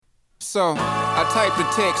So, I typed a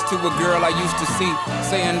text to a girl I used to see,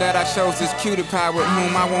 saying that I chose this cutie pie with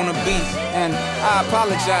whom I wanna be. And I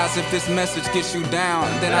apologize if this message gets you down.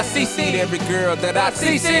 Then I CC'd every girl that I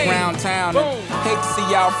see around town. And hate to see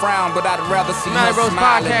y'all frown, but I'd rather see her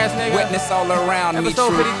smiling. Wetness all around me,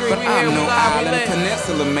 true. But I'm no island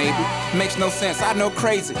peninsula, maybe. Makes no sense, I know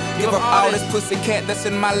crazy. Give up all this pussy cat that's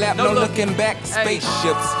in my lap. No looking back,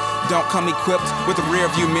 spaceships don't come equipped with rear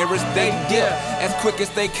view mirrors. They dip as quick as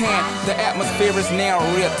they can. The atmosphere is now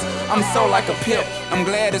ripped. I'm so like a pimp. I'm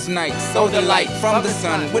glad it's night. So the light from the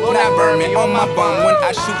sun would not burn me on my bum when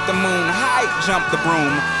I shoot the moon. High jump the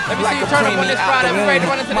broom like a preemie out the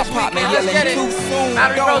womb. My partner yelling too soon.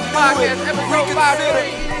 Don't do it.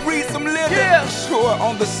 Reconsider. Read some liquor. Sure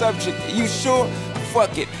on the subject. You sure?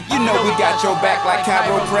 Fuck it. You know we got your back like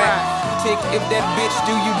chiropractic. If that bitch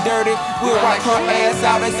do you dirty, we'll wipe her ass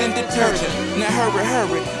out as in detergent. Now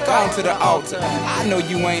hurry, go on to the altar. I know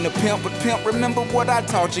you ain't a pimp, but pimp, remember what I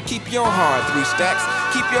taught you. Keep your heart, 3 stacks.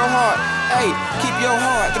 Keep your heart, hey, keep your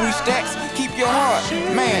heart, 3 stacks. Keep your heart.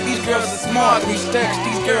 Man, these girls are smart, 3 stacks.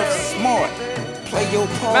 These girls are smart. Play your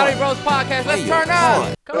part. Mallory Bros Podcast, let's turn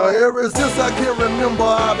up. Ever since I can remember,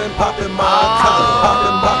 I've been popping my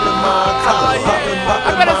collar, popping my collar,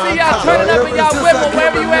 I better see y'all turning up in y'all whip or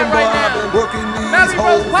wherever you at right now. Mallory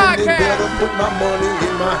Bros Podcast. Put my money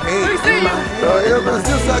in my hand. Ever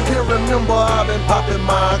since I can remember, I've been popping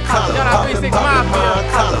my collar, popping my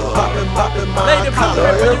collar, popping my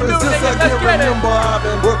collar. Ever since I can remember, I've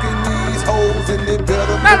been working these hoes and they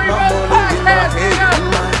better put my money in my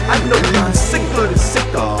hand. I know you sicker than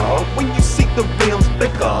sicker when you see the rims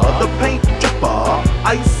flicker, the paint dripper,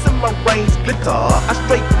 ice in my range glitter. I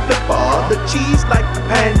straight flipper, the cheese like a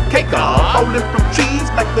pancaker, rolling from trees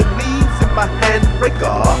like the leaves in my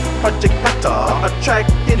handbreaker. Project Petter,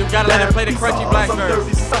 attracting. You gotta let him play the crunchy black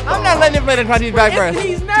verse. I'm not letting him play the crunchy black verse.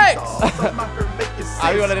 He's next.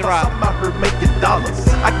 I gonna let it rock. Some out here making dollars.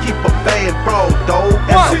 I keep a bad bro, though.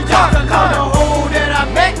 She just another hoe that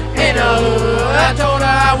I met in the hood. I told her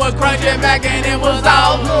I was crunching back and it was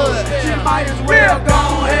all good. She might as well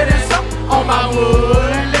go ahead and suck on my wood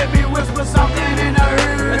and let me whisper something in her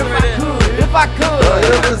ear if I could.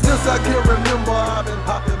 Ever since I can remember, I've been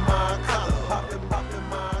popping my collar, popping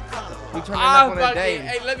my collar. We turning up on a day.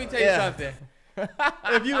 Hey, let me tell you something.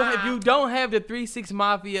 if you don't have the 3-6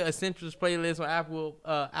 Mafia Essentials playlist on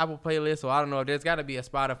Apple playlist, or I don't know, there's got to be a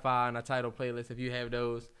Spotify and a Tidal playlist if you have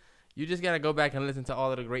those. You just got to go back and listen to all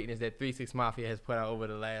of the greatness that 3-6 Mafia has put out over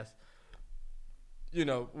the last,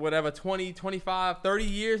 20, 25, 30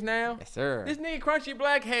 years now. Yes, sir. This nigga Crunchy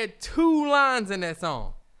Black had 2 lines in that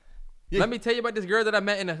song. Yeah. Let me tell you about this girl that I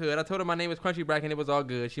met in the hood. I told her my name was Crunchy Black and it was all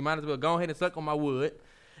good. She might as well go ahead and suck on my wood.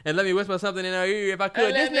 And let me whisper something in her ear if I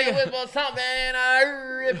could. This nigga whisper something in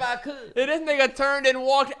her ear if I could. And this nigga turned and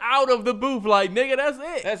walked out of the booth like, nigga, that's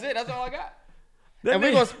it. That's it. That's all I got. And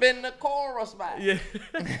we gonna spin the chorus back. Yeah.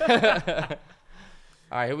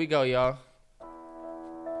 All right, here we go, y'all.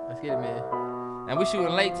 Let's get it, man. And we shooting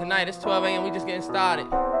late tonight. It's 12 a.m. We just getting started.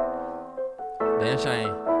 Damn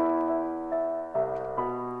shame.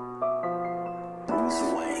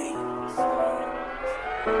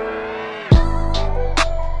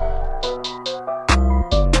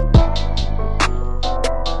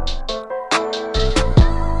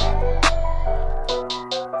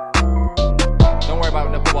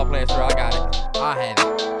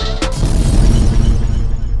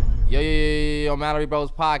 Yo, Mallory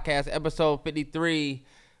Bros Podcast, episode 53.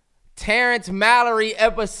 Terrence Mallory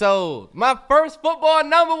episode. My first football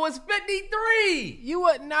number was 53.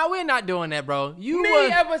 We're not doing that, bro.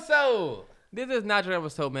 Episode. This is not your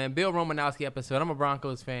episode, man. Bill Romanowski episode. I'm a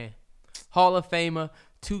Broncos fan. Hall of Famer,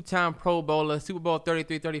 2-time Pro Bowler, Super Bowl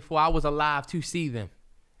 33, 34. I was alive to see them.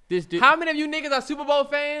 How many of you niggas are Super Bowl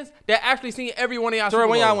fans that actually seen every one of y'all Super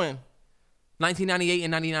Bowls? When y'all win? 1998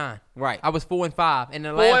 and 99. Right. I was 4-5. And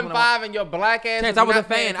the 4 and 5 and your black ass. Terrence, I was a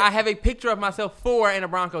fan. I have a picture of myself 4 in a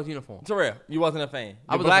Broncos uniform. Terrell, you wasn't a fan.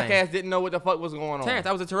 I was black a fan. Ass didn't know what the fuck was going on. Terrence,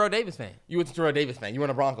 I was a Terrell Davis fan. You was a Terrell Davis fan. You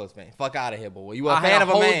weren't a Broncos fan. Fuck out of here, boy. You were a fan of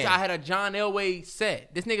a man. I had a John Elway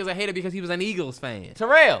set. This nigga's a hater because he was an Eagles fan.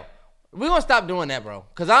 Terrell, we gonna stop doing that, bro.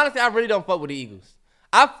 Because honestly, I really don't fuck with the Eagles.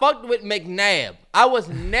 I fucked with McNabb. I was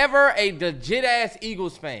never a legit ass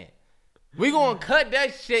Eagles fan. We gonna cut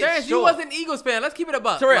that shit Terrence, short. You wasn't an Eagles fan. Let's keep it a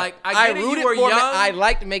buck. Terrell, like, I rooted for young. I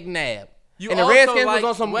liked McNabb. You and the also Redskins was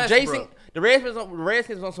on some Westbrook. Jason. The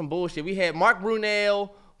Redskins was on some bullshit. We had Mark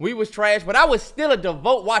Brunell. We was trash, but I was still a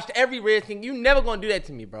devote. Watched every Redskin. You never gonna do that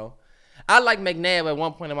to me, bro. I liked McNabb at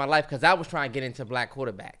one point in my life because I was trying to get into black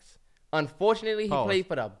quarterbacks. Unfortunately, he played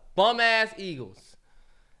for the bum ass Eagles.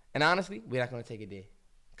 And honestly, we're not gonna take it there.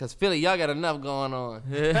 Cause Philly, y'all got enough going on.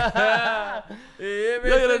 Yeah, Look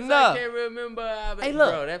man, at since enough. I can't remember. Hey, look.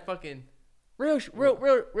 Bro, that fucking. Real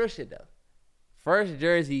shit though. First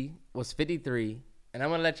jersey was 53, and I'm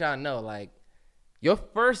gonna let y'all know, like, your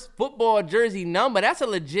first football jersey number, that's a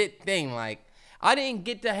legit thing. Like, I didn't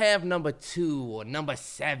get to have number 2 or number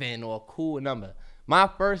 7 or a cool number. My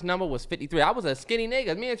first number was 53. I was a skinny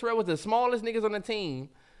nigga. Me and Terrell was the smallest niggas on the team,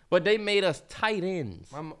 but they made us tight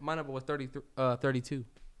ends. My number was 32.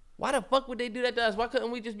 Why the fuck would they do that to us? Why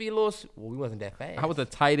couldn't we just be a little? Well, we wasn't that fast. I was a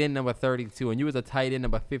tight end number 32, and you was a tight end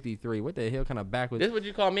number 53. What the hell kind of backwards? This is what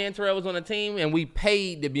you call me and Terrell was on the team, and we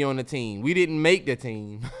paid to be on the team. We didn't make the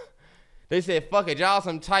team. They said, fuck it, y'all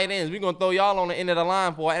some tight ends. We gonna throw y'all on the end of the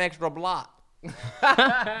line for an extra block.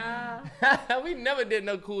 We never did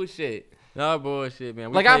no cool shit. No bullshit,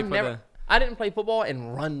 man. Like I didn't play football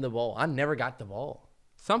and run the ball. I never got the ball.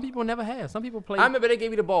 Some people never have. Some people play. I remember they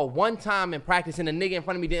gave me the ball one time in practice, and the nigga in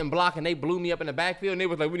front of me didn't block, and they blew me up in the backfield, and they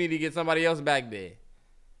was like, we need to get somebody else back there.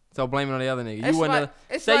 So blame it on the other nigga. It's You wasn't. like,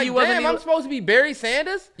 it's say like, you wasn't. damn, I'm supposed to be Barry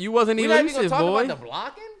Sanders? You wasn't We not even elusive, gonna talk boy. about the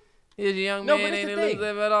blocking? He's a young No, man, but it's ain't the thing.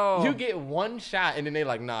 elusive at all. You get one shot, and then they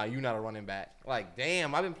like, nah, you not a running back. Like,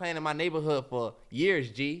 damn, I've been playing in my neighborhood for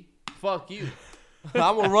years, G. Fuck you.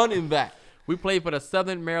 I'm a running back. We played for the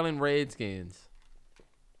Southern Maryland Redskins.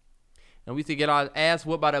 And we used to get our ass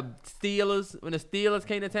whooped by the Steelers when the Steelers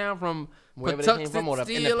came to town from Wherever they came from, or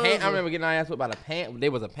the, in the I remember getting our ass whooped by the Panthers.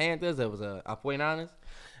 There was a Panthers, there was a 49ers.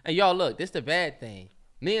 And y'all, look, this the bad thing.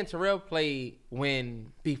 Me and Terrell played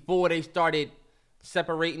before they started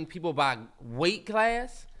separating people by weight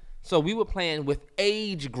class. So we were playing with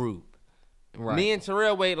age group. Right. Me and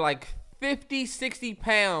Terrell weighed like 50, 60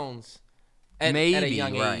 pounds at a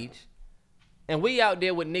young age. And we out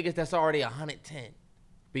there with niggas that's already 110.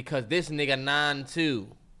 Because this nigga 9'2".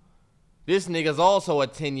 This nigga's also a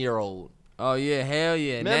 10-year-old. Oh, yeah, hell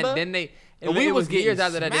yeah. Remember? Then they... And we we was was getting years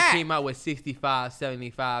after that, they smacked. came out with 65,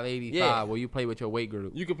 75, 85, Yeah. where you play with your weight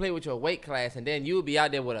group. You could play with your weight class, and then you would be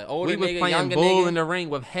out there with an older We was nigga, playing younger bull nigga. in the ring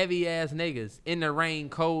with heavy-ass niggas. In the rain,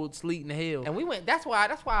 cold, sleet, and hell. And we went. That's why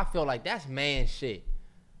I feel like that's man shit.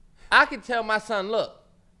 I could tell my son, look,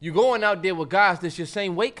 you going out there with guys that's your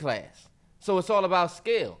same weight class, so it's all about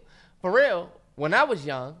skill. For real, when I was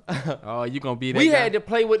young, Oh, you gonna be that we guy? had to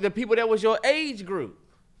play with the people that was your age group.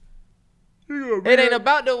 It ain't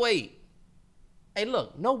about the weight. Hey,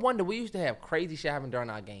 look, no wonder we used to have crazy shit happen during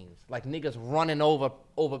our games. Like niggas running over,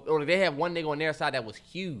 or they had one nigga on their side that was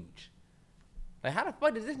huge. Like, how the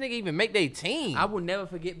fuck does this nigga even make their team? I will never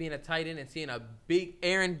forget being a tight end and seeing a big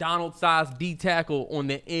Aaron Donald-sized D tackle on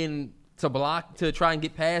the end to block to try and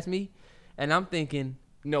get past me, and I'm thinking,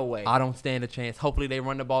 No way. I don't stand a chance. Hopefully they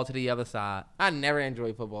run the ball to the other side. I never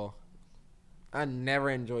enjoyed football. I never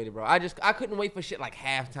enjoyed it, bro. I couldn't wait for shit like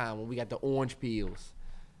halftime when we got the orange peels.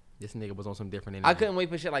 This nigga was on some different energy. I couldn't wait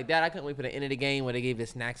for shit like that. I couldn't wait for the end of the game where they gave the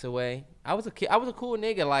snacks away. I was a kid. I was a cool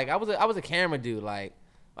nigga. Like I was a camera dude. Like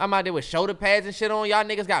I'm out there with shoulder pads and shit on. Y'all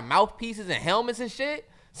niggas got mouthpieces and helmets and shit.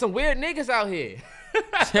 Some weird niggas out here.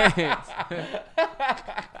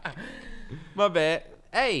 My bad.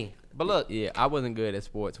 Hey, but look, Yeah, I wasn't good at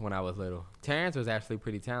sports when I was little. Terrence was actually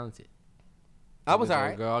pretty talented. I was He a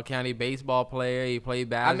alright. Girl County baseball player. He played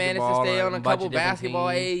I basketball. managed to stay on a bunch couple of different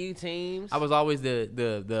basketball teams. AAU teams. I was always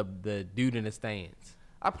the dude in the stands.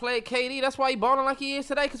 I played KD. That's why he balling like he is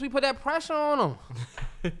today, because we put that pressure on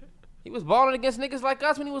him. He was balling against niggas like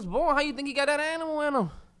us when he was born. How you think he got that animal in him?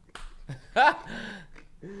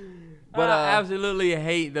 But I absolutely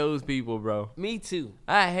hate those people, bro. Me too.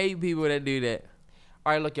 I hate people that do that.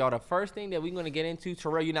 All right, look, y'all. The first thing that we're going to get into,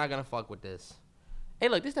 Terrell, you're not going to fuck with this. Hey,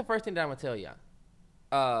 look, this is the first thing that I'm going to tell y'all.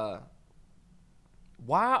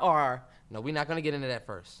 No, we're not going to get into that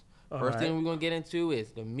first. First thing we're going to get into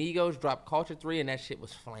is the Migos dropped Culture 3, and that shit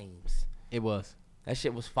was flames. It was. That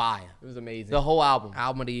shit was fire. It was amazing. The whole album.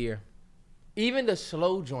 Album of the year. Even the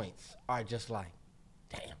slow joints are just like,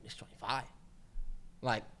 damn, this joint fire.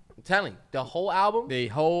 Like, I'm telling you, the whole album. The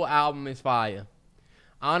whole album is fire.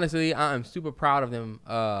 Honestly, I am super proud of them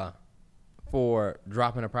for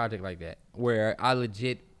dropping a project like that. Where I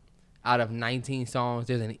legit, out of 19 songs,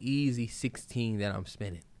 there's an easy 16 that I'm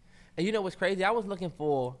spinning. And you know what's crazy? I was looking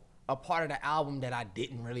for a part of the album that I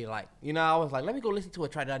didn't really like. You know, I was like, let me go listen to a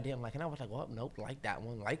track that I didn't like. And I was like, well, nope, like that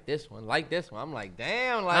one, like this one, like this one. I'm like,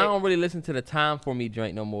 damn, like. I don't really listen to the Time For Me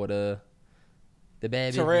joint no more. The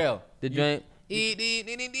bad Terrell. The joint.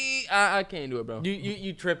 I can't do it, bro.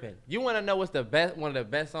 You tripping. You want to know what's the best, one of the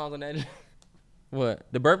best songs on that? What?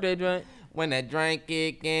 The birthday joint? When that drink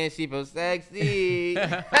kick in, she feels sexy.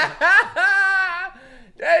 That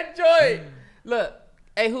joint. Look,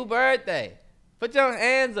 hey, who birthday? Put your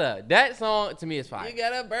hands up. That song to me is fire. You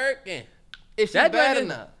got a Birkin. Is she That bad joint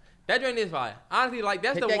is enough? That joint is fire. Honestly, like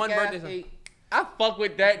that's Hit the that one gas birthday song. gate. I fuck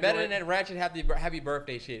with that. Better joint. than that Ratchet happy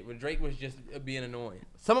birthday shit when Drake was just being annoying.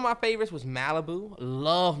 Some of my favorites was Malibu.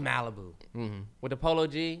 Love Malibu. Mm-hmm. With the Polo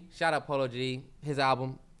G. Shout out Polo G. His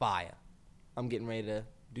album, fire. I'm getting ready to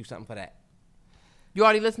do something for that. You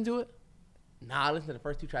already listened to it? Nah, I listened to the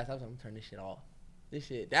first 2 tracks. I was like, I'm gonna turn this shit off.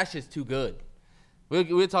 That's just too good.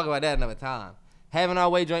 We'll talk about that another time. Having Our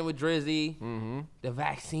Way joint with Drizzy. Mm-hmm. The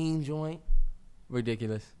Vaccine joint.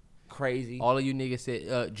 Ridiculous. Crazy. All of you niggas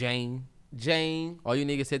said Jane. All you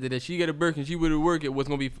niggas said that if she got a Birkin, she would have worked. It was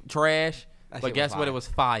gonna be trash. That But shit guess was what? fire. It was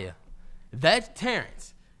fire. That's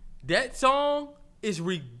Terrence. That song is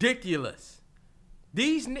ridiculous.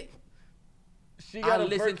 These niggas. I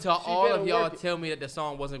listened to all of y'all tell me that the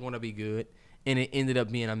song wasn't gonna be good, and it ended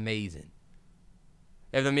up being amazing.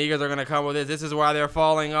 If the Migos are gonna come with this is why they're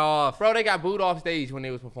falling off. Bro, they got booed off stage when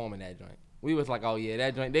they was performing that joint. We was like, oh yeah,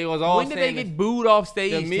 that joint. They was all When did they saying get this- booed off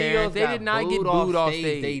stage, The Migos Terrence? They got did not get booed off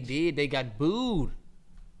stage. They did. They got booed.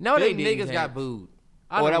 No, they Them didn't. niggas got booed.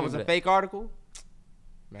 I Oh, don't that was remember a fake article?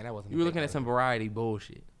 Man, that wasn't. You were looking at some variety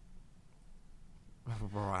bullshit.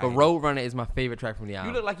 Variety. But Roadrunner is my favorite track from the album.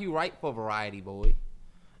 You look like you write for Variety, boy.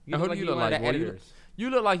 Now, who do you look one of like, the boy? editors. You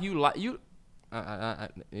look like you.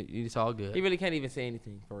 It's all good. He really can't even say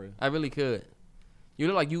anything for real. I really could. You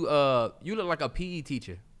look like you look like a PE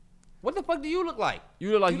teacher. What the fuck do you look like?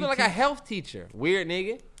 You look like you look like a health teacher. Weird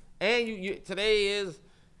nigga. And you today is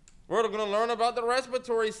we're gonna learn about the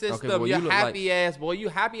respiratory system. boy, you you look happy ass boy. You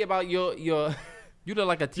happy about your You look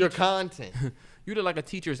like a teacher. your content. You look like a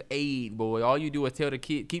teacher's aide, boy. All you do is tell the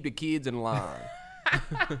kid, keep the kids in line.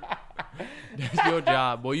 That's your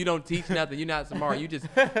job, boy. You don't teach nothing. You're not smart. You just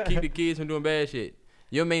keep the kids from doing bad shit.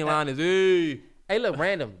 Your main line is, hey. Hey, look,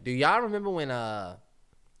 random. Do y'all remember when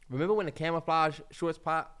the camouflage shorts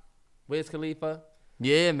pop? Wiz Khalifa.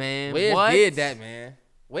 Yeah, man. Wiz What? did that, man.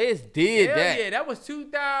 Wiz did Hell that. yeah, that was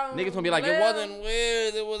 2000. Niggas gonna be like, it wasn't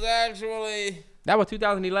Wiz. It was actually. That was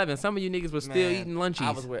 2011. Some of you niggas was still Man, eating lunchies.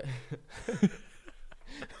 I was with.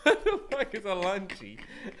 What the fuck is a lunchy?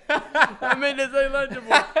 I meant to say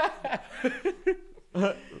Lunchable.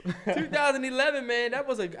 2011, man, that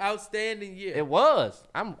was an outstanding year. It was.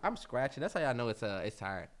 I'm scratching. That's how y'all know it's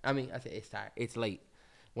tired. I mean, I said it's tired. It's late.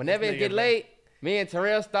 Whenever it get late, me and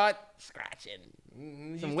Terrell start scratching.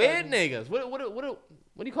 Some weird niggas. What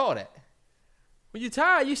do you call that? When you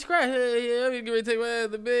tired, you scratch. Yeah, I'm gonna take my ass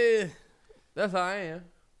to bed. That's how I am.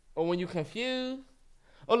 Or when you confused.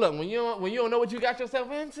 Oh look, when you don't know what you got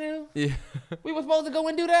yourself into. Yeah. We were supposed to go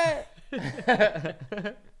and do that.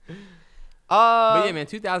 But yeah, man,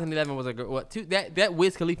 2011 was a good. That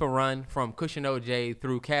Wiz Khalifa run from Cushion OJ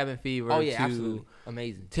through Cabin Fever. Oh yeah, to absolutely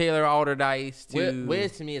amazing. Taylor Alderdice to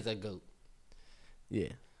Wiz to me is a goat. Yeah.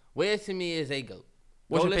 Wiz to me is a goat.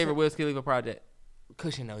 What's Go your favorite listen- Wiz Khalifa project?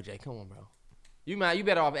 Cushion OJ, come on, bro. You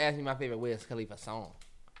better off asking me my favorite Wiz Khalifa song.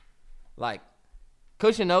 Like,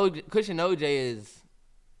 Cushion OJ is,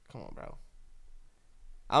 come on, bro.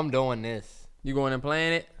 I'm doing this. You going and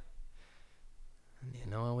playing it? Yeah,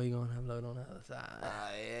 knowing we gonna upload on the other side.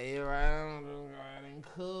 Yeah, you're right. I'm gonna go ahead and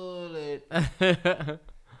cool it.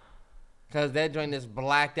 Cause that joint is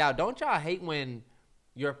blacked out. Don't y'all hate when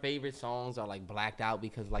your favorite songs are like blacked out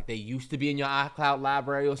because like they used to be in your iCloud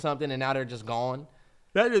library or something and now they're just gone?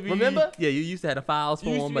 Remember? Yeah, you used to have the files for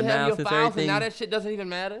You used them, to but have now your since files everything. and now that shit doesn't even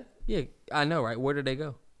matter. Yeah, I know, right? Where did they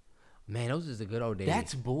go? Man, those is the good old days.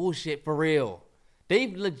 That's bullshit for real.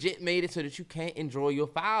 They've legit made it so that you can't enjoy your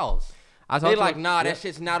files. They're like, nah, that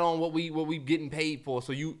shit's not on what we getting paid for,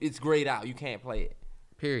 so it's grayed out. You can't play it.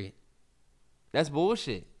 Period. That's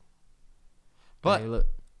bullshit. But Hey, look,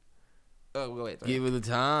 go ahead. get with the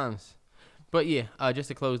times. But yeah, just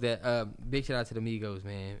to close that, big shout out to the Migos,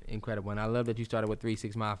 man, incredible. And I love that you started with 3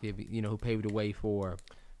 6 Mafia, who paved the way for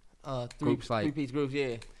groups like three-piece groups,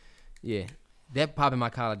 yeah. yeah. That Pop in My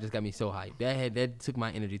Collar just got me so hyped. That took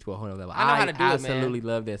my energy to a whole nother level. I know how to do it, man. absolutely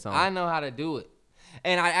love that song. I know how to do it.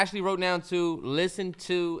 And I actually wrote down too, listen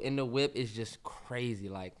to in the whip is just crazy.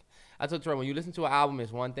 Like, I told Trey, when you listen to an album,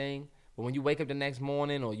 it's one thing. But when you wake up the next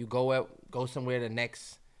morning or you go somewhere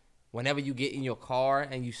whenever you get in your car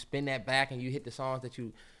and you spin that back and you hit the songs that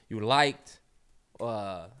you liked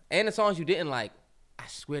and the songs you didn't like, I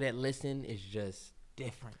swear that listen is just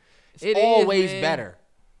different. It's always better.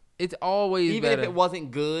 It's always Even better. if it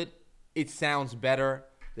wasn't good, it sounds better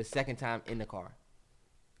the second time in the car.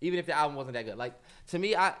 Even if the album wasn't that good. Like, to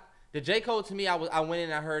me, the J. Cole, to me, I went in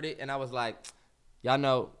and I heard it, and I was like, y'all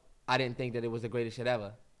know, I didn't think that it was the greatest shit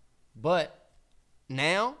ever. But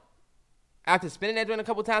now, after spinning that joint a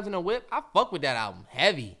couple times in the whip, I fuck with that album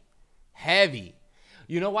heavy. Heavy.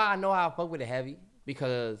 You know why I know how I fuck with it heavy?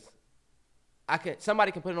 Because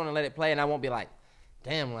somebody can put it on and let it play, and I won't be like,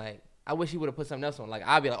 damn, like I wish he would have put something else on. Like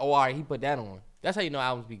I'll be like, oh, all right, he put that on. That's how you know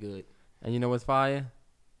albums be good. And you know what's fire?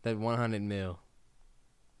 That 100 mil.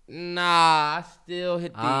 Nah, I still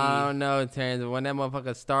hit the. I don't know, Terrence. When that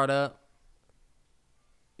motherfucker start up.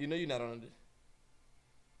 You know you're not on this.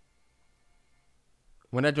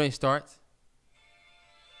 When that joint starts.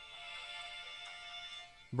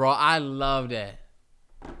 Bro, I love that.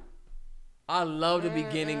 I love the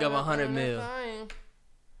beginning of 100 mil.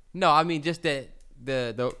 No, I mean just that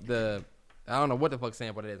the I don't know what the fuck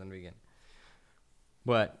sample it is in the beginning.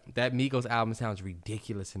 But that Migos album sounds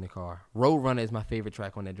ridiculous in the car. Roadrunner is my favorite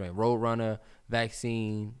track on that joint. Roadrunner,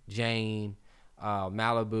 Vaccine, Jane,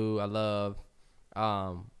 Malibu, I love.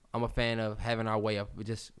 I'm a fan of Having Our Way Up,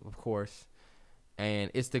 just of course.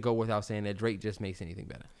 And it's to go without saying that Drake just makes anything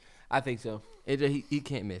better. I think so. He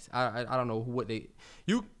can't miss. I don't know what they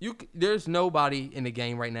there's nobody in the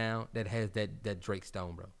game right now that has that Drake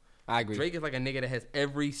stone, bro. I agree. Drake is like a nigga that has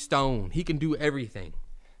every stone. He can do everything.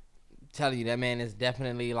 Tell you that man is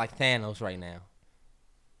definitely like Thanos right now.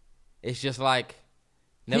 It's just like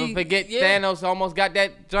never forget Thanos almost got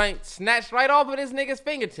that joint snatched right off of this nigga's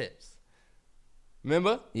fingertips.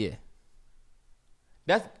 Remember? Yeah.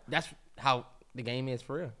 That's how the game is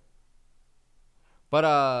for real. But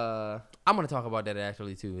I'm gonna talk about that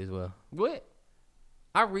actually too as well. what?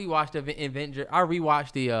 I rewatched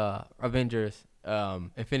the Avengers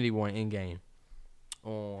Infinity War Endgame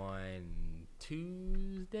on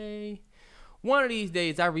Tuesday. One of these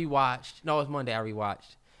days I rewatched. No, it's Monday I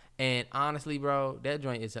rewatched. And honestly, bro, that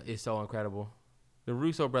joint is so incredible. The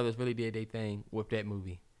Russo brothers really did their thing with that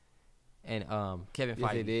movie. And Kevin Feige.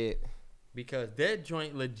 Yes, they did. Because that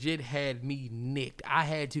joint legit had me nicked. I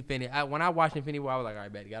had to finish. When I watched Infinity War, I was like, all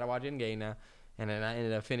right, bet, gotta watch Endgame now. And then I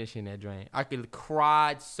ended up finishing that joint. I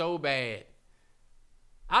cried so bad.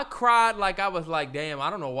 I cried like I was like, damn, I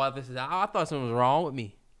don't know why this is. I thought something was wrong with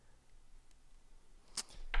me.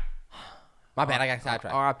 My bad, I got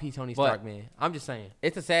sidetracked. R.I.P. Tony Stark, man. I'm just saying.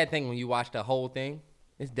 It's a sad thing when you watch the whole thing.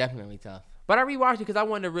 It's definitely tough. But I rewatched it because I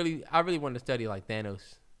really wanted to study like Thanos.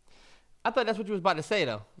 I thought that's what you was about to say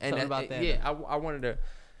though. And Something about that. Yeah, I wanted to.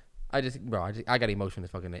 I got emotional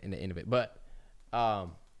as fucking in the end of it. But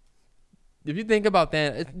if you think about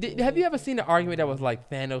Thanos, have you ever seen an argument that was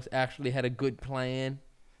like Thanos actually had a good plan?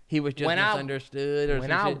 He was just misunderstood or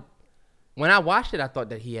some shit? When I watched it, I thought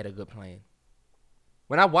that he had a good plan.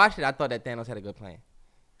 When I watched it, I thought that Thanos had a good plan.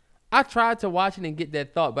 I tried to watch it and get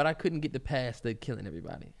that thought, but I couldn't get the past the killing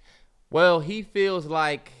everybody. Well, he feels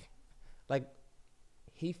like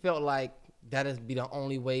he felt like that'd be the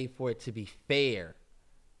only way for it to be fair.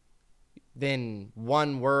 Then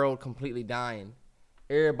one world completely dying,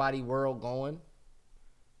 everybody world going.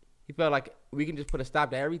 He felt like we can just put a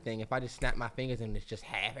stop to everything if I just snap my fingers and it's just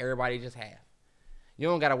half. Everybody just half. You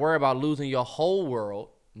don't got to worry about losing your whole world.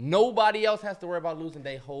 Nobody else has to worry about losing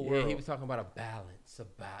their whole world. Yeah, he was talking about a balance.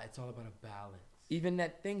 It's all about a balance. Even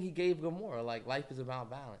that thing he gave Gamora, like life is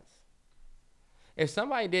about balance. If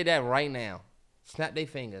somebody did that right now, snap their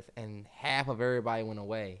fingers, and half of everybody went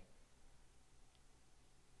away,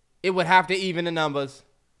 it would have to even the numbers.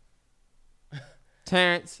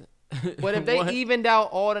 Terrence. But if they evened out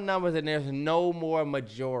all the numbers and there's no more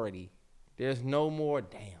majority, there's no more,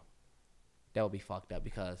 damn, that would be fucked up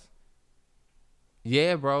because.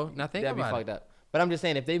 Yeah, bro. Now think that'd about be fucked up. But I'm just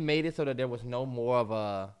saying, if they made it so that there was no more of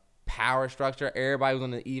a power structure, everybody was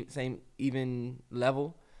on the same even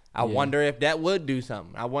level, I wonder if that would do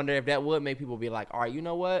something. I wonder if that would make people be like, all right, you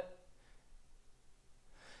know what?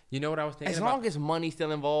 You know what I was thinking about? As long as money's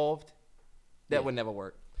still involved, that would never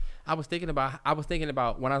work. I was thinking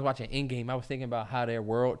about when I was watching Endgame, I was thinking about how their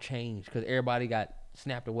world changed because everybody got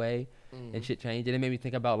snapped away and shit changed. And it made me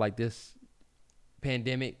think about like this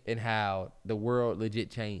pandemic and how the world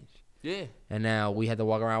legit changed. Yeah. And now we had to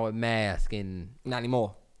walk around with masks and Not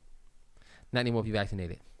anymore. not anymore if you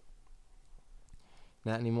vaccinated.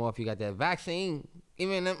 Not anymore if you got that vaccine.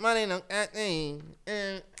 Even the money, no thing.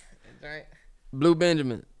 That's right. Blue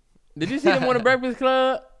Benjamin. Did you see them on the Breakfast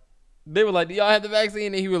Club? They were like, do y'all have the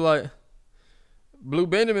vaccine? And he was like, Blue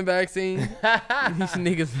Benjamin vaccine. These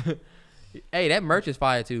niggas. Hey, that merch is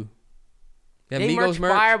fire too. That They Migos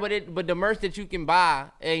merch fire, but the merch that you can buy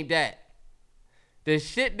ain't that. The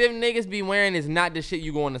shit them niggas be wearing is not the shit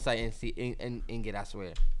you go on the site and see and get, I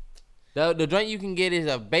swear. The joint you can get is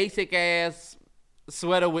a basic ass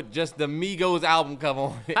sweater with just the Migos album cover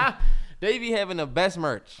on it. They be having the best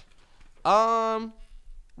merch.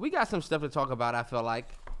 We got some stuff to talk about, I feel like.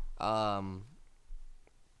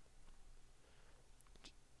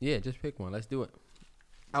 Yeah, just pick one. Let's do it.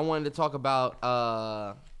 I wanted to talk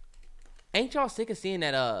about ain't y'all sick of seeing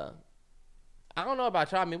that I don't know about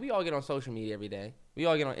y'all. I mean, we all get on social media every day. We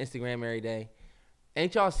all get on Instagram every day.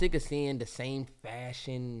 Ain't y'all sick of seeing the same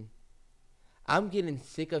fashion? I'm getting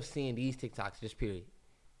sick of seeing these TikToks, just period,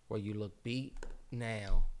 where you look beat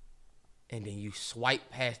now and then you swipe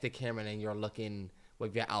past the camera and you're looking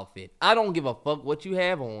with your outfit. I don't give a fuck what you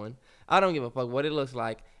have on. I don't give a fuck what it looks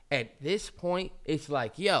like. At this point, it's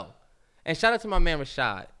like, yo. And shout out to my man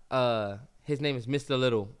Rashad. His name is Mr.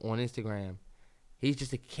 Little on Instagram. He's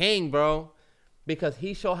just a king, bro. Because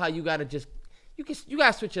he show how you gotta just you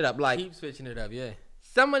gotta switch it up. Like, Keep switching it up, yeah.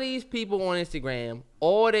 some of these people on Instagram,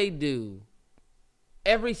 all they do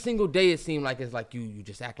every single day, it seems like it's like you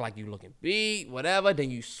just act like you looking beat, whatever. Then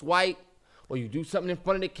you swipe or you do something in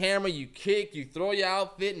front of the camera, you kick, you throw your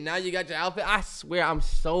outfit, and now you got your outfit. I swear I'm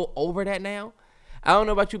so over that now. I don't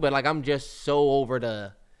know about you, but like I'm just so over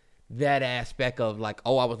that aspect of like,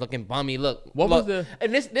 oh, I was looking bummy. Look, Was the?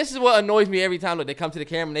 and this is what annoys me every time. Look, they come to the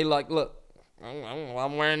camera and they like, look,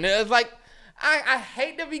 I'm wearing this. It's like I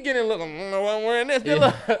hate the beginning. Look, I'm wearing this.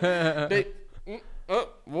 Yeah.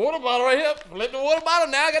 Look, water bottle right here. Flip the water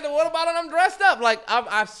bottle. Now I got the water bottle and I'm dressed up. Like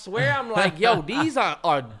I swear I'm like, yo, these are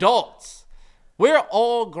adults. We're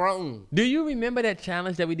all grown. Do you remember that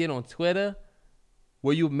challenge that we did on Twitter?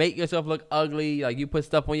 Where you make yourself look ugly, like you put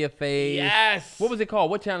stuff on your face. Yes. What was it called?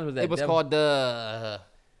 What challenge was that? It was called the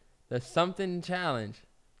something challenge.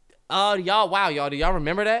 y'all. Do y'all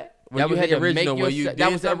remember that? That was the original. Where you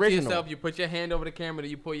that was the original. Yourself, you put your hand over the camera, then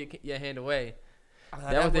you pull your hand away.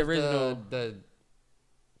 That was the original.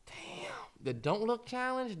 The don't look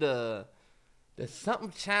challenge. The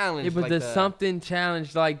something challenge. It was like the something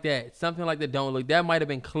challenge like that. Something like the don't look. That might have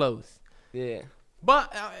been close. Yeah.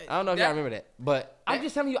 But I don't know if y'all remember that. But I'm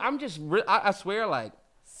just telling you. I swear, like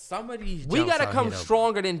some of these. We gotta come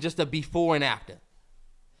stronger than just a before and after.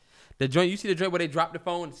 The joint, you see the joint where they drop the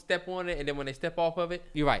phone, step on it, and then when they step off of it?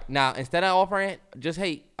 You're right. Now, instead of offering it, just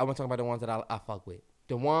hate. I want to talk about the ones that I fuck with.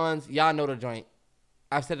 The ones, y'all know the joint.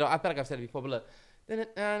 I feel like I've said it before, but look.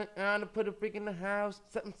 Then put a freak in the house,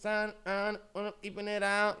 something sign on, keeping it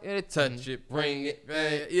out. Yeah, touch it, bring it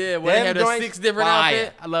back. Yeah, where they had the 6 different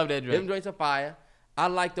outfits. I love that joint. Them joints are fire. I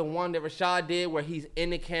like the one that Rashad did where he's in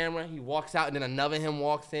the camera, he walks out, and then another him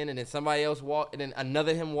walks in, and then somebody else and then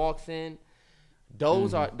another him walks in.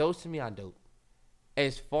 Those to me are dope.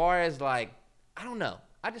 As far as like, I don't know.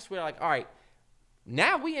 I just feel like, all right,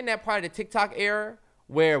 now we in that part of the TikTok era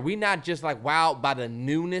where we not just like wowed by the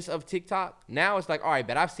newness of TikTok. Now it's like, all right,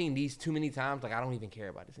 but I've seen these too many times. Like I don't even care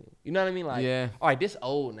about this anymore. You know what I mean? Like, yeah. All right, this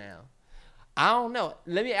old now. I don't know.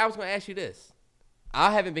 I was gonna ask you this.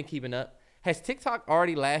 I haven't been keeping up. Has TikTok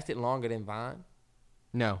already lasted longer than Vine?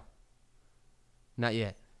 No. Not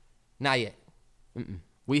yet. Not yet. Mm-mm.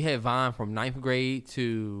 We had Vine from 9th grade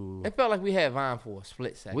to... It felt like we had Vine for a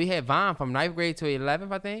split second. We had Vine from 9th grade to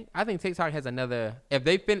 11th, I think. I think TikTok has another... If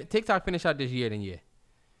they TikTok finish out this year, then yeah.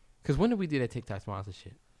 Because when did we do that TikTok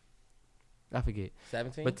sponsorship? I forget.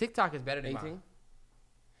 17? But TikTok is better than 18? Vine.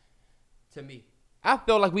 To me. I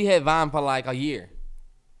felt like we had Vine for like a year.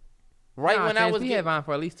 Right nah, when I was... We had Vine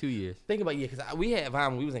for at least 2 years. Think about, because we had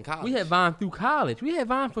Vine when we was in college. We had Vine through college. We had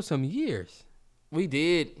Vine for some years. We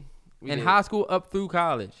did. In high school up through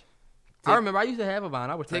college. I remember I used to have a Vine.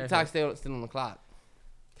 I was TikTok still on the clock.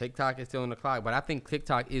 TikTok is still on the clock, but I think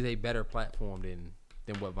TikTok is a better platform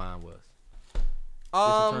than what Vine was.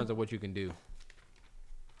 Just in terms of what you can do.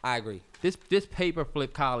 I agree. This paper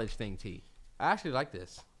flip college thing, T. I actually like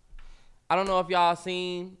this. I don't know if y'all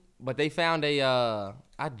seen, but they found I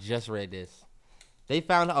just read this. They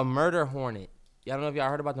found a murder hornet. Y'all don't know if y'all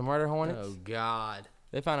heard about the murder hornets? Oh God.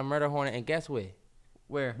 They found a murder hornet, and guess where?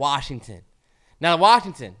 Where? Washington. Now,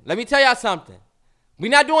 Washington, let me tell y'all something. We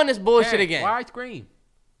not doing this bullshit again. Why I scream?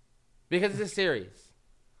 Because this is serious.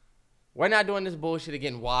 We're not doing this bullshit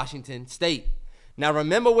again, Washington State. Now,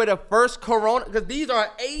 remember where the first corona, because these are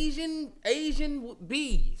Asian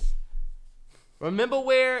bees. Remember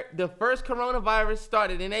where the first coronavirus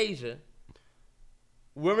started in Asia?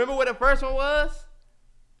 Remember where the first one was?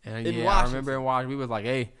 And in yeah, Washington. I remember in Washington, we was like,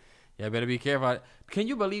 hey, y'all better be careful. Can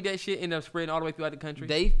you believe that shit ended up spreading all the way throughout the country?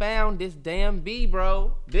 They found this damn bee,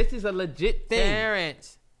 bro. This is a legit thing.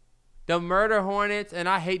 Terrence, the murder hornets, and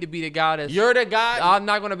I hate to be the guy that's... You're the guy. I'm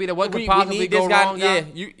not going to be the what could possibly go wrong guy.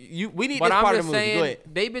 Yeah, we need but this I'm part just of the movie. saying, Go ahead.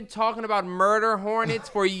 they've been talking about murder hornets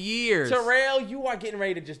for years. Terrell, you are getting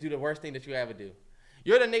ready to just do the worst thing that you ever do.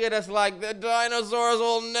 You're the nigga that's like, the dinosaurs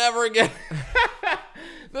will never get...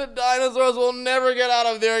 the dinosaurs will never get out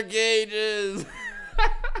of their cages.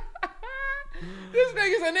 The This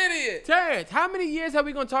nigga's an idiot. Terrence, how many years have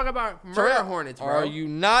we gonna talk about murder hornets, bro? Are you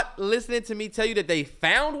not listening to me tell you that they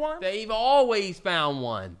found one? They've always found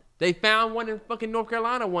one. They found one in fucking North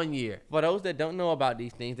Carolina one year. For those that don't know about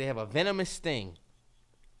these things, they have a venomous sting.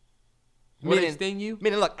 Will they sting you?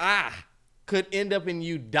 Meaning, look, could end up in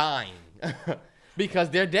you dying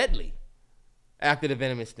because they're deadly after the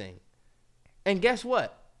venomous sting. And guess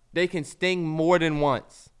what? They can sting more than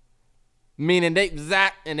once. Meaning they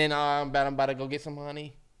zap, and then I'm about to go get some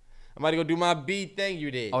honey. I'm about to go do my bee thing you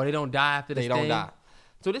did. Oh, they don't die after the They sting? don't die.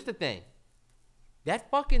 So this the thing. That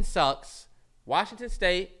fucking sucks. Washington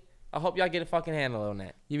State, I hope y'all get a fucking handle on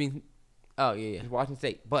that. You mean, oh, yeah, yeah. It's Washington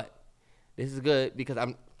State. But this is good because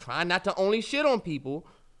I'm trying not to only shit on people.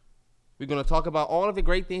 We're going to talk about all of the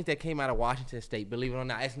great things that came out of Washington State. Believe it or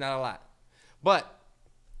not, it's not a lot. But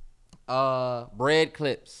bread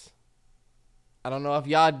clips. I don't know if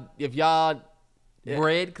y'all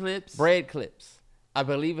Bread clips? bread clips. I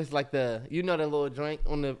believe it's like the little joint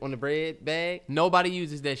on the bread bag. Nobody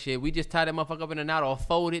uses that shit. We just tie that motherfucker up in a knot or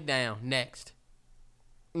fold it down. Next.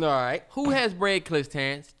 All right. Who has bread clips,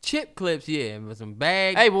 Terrence? Chip clips, yeah. With some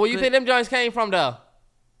bag. Hey, but where you clip- think them joints came from, though?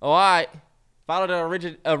 Oh, all right. Follow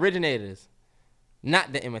the originators,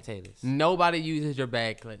 not the imitators. Nobody uses your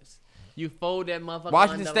bag clips. You fold that motherfucker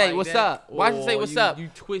Washington under State, like what's that, up? Washington State, what's you, up? You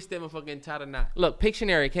twist that motherfucker and tie the knot. Look,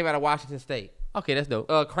 Pictionary came out of Washington State. Okay, that's dope.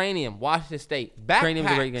 Cranium, Washington State. Backpacks.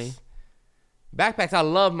 Cranium's a great game. Backpacks, I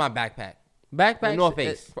love my backpack. Backpacks? North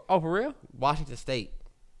Face. Oh, for real? Washington State.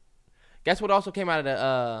 Guess what also came out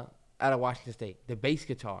of Washington State? The bass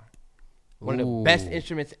guitar. One of the best Ooh.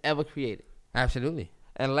 instruments ever created. Absolutely.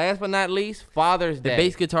 And last but not least, Father's The Day.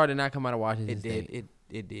 bass guitar did not come out of Washington It State. did.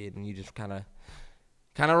 It did. And you just kind of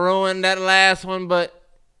ruined that last one, but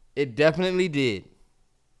it definitely did.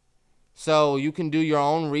 So you can do your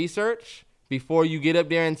own research before you get up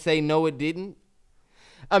there and say, no, it didn't.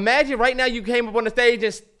 Imagine right now you came up on the stage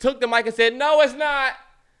and took the mic and said, no, it's not.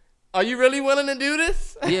 Are you really willing to do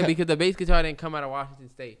this? Yeah, because the bass guitar didn't come out of Washington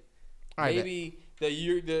State. All right, Maybe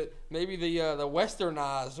the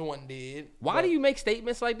westernized one did. Why do you make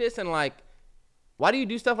statements like this and why do you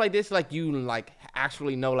do stuff like this like you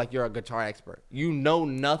actually know like you're a guitar expert? You know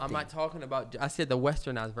nothing. I'm not talking about. I said the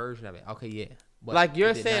westernized version of it. Okay, yeah. But Like you're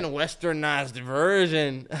it did saying not. westernized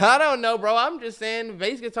version. I don't know, bro. I'm just saying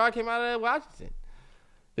bass guitar came out of Washington.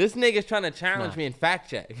 This nigga's trying to challenge me and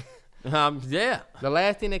fact check. Yeah. The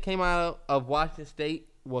last thing that came out of Washington State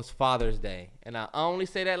was Father's Day. And I only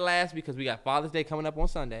say that last because we got Father's Day coming up on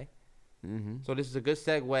Sunday. Mm-hmm. So this is a good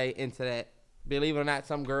segue into that. Believe it or not,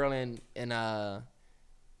 some girl in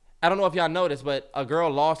I don't know if y'all noticed, but a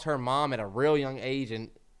girl lost her mom at a real young age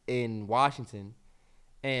in Washington.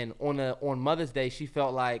 And on Mother's Day, she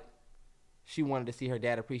felt like she wanted to see her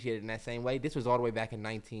dad appreciated in that same way. This was all the way back in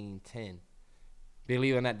 1910.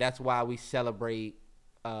 Believe it or not, that's why we celebrate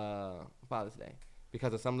Father's Day.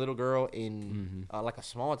 Because of some little girl in like a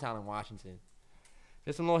small town in Washington.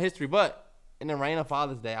 There's some little history. But in the reign of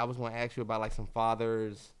Father's Day, I was going to ask you about like some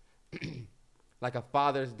fathers, like a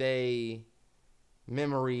Father's Day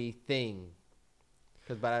memory thing.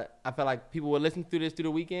 Because I feel like people will listen through this through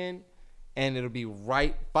the weekend and it'll be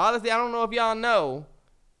right. Father's Day, I don't know if y'all know.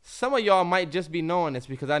 Some of y'all might just be knowing this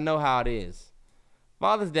because I know how it is.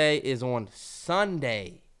 Father's Day is on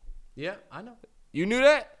Sunday. Yeah, I know. You knew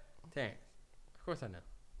that? Terrence, of course I know.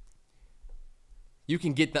 You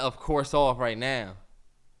can get the of course off right now.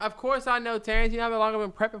 Of course I know, Terrence. You know how long I've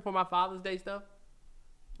been prepping for my Father's Day stuff?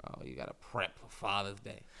 Oh, you got to prep for Father's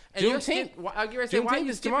Day. And you're Juneteenth. I was say, why are Juneteenth you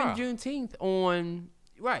is skipping tomorrow. Juneteenth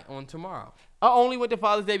on tomorrow? I only went to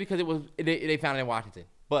Father's Day because they found it in Washington.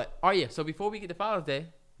 But Oh, yeah. So before we get to Father's Day,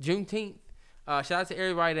 Juneteenth, shout out to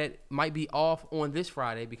everybody that might be off on this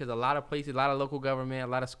Friday because a lot of places, a lot of local government, a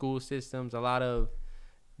lot of school systems, a lot of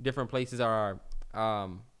different places are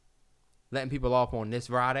letting people off on this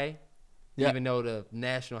Friday, even though the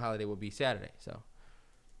national holiday will be Saturday. So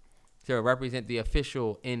to represent the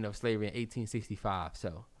official end of slavery in 1865.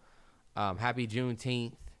 So happy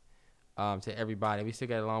Juneteenth to everybody. We still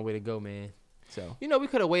got a long way to go, man. So we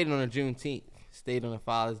could have waited on a Juneteenth, stayed on the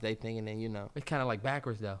Father's Day thing, and then it's kind of like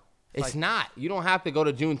backwards, though. It's not. You don't have to go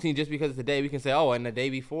to Juneteenth just because it's the day. We can say, oh, and the day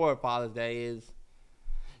before Father's Day is,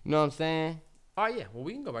 you know what I'm saying? Oh, yeah. Well,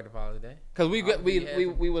 we can go back to Father's Day. Because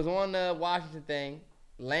we was on the Washington thing,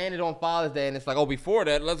 landed on Father's Day, and it's like, oh, before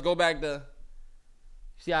that, let's go back to.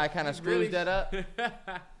 See how I kind of screws that up?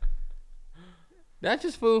 That's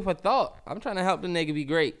just food for thought. I'm trying to help the nigga be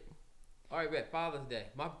great. All right, bet. Father's Day.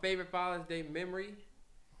 My favorite Father's Day memory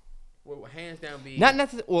will hands down be. Not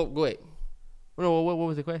necessarily. Well, go ahead. No, what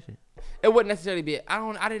was the question? It wouldn't necessarily be.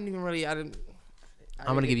 I'm gonna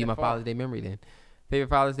give you my Father's Day memory then. Favorite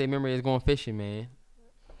Father's Day memory is going fishing, man.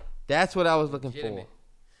 That's what I was looking Legitimate.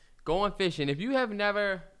 for. Going fishing. If you have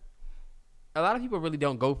never, a lot of people really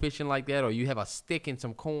don't go fishing like that, or you have a stick and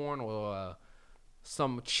some corn or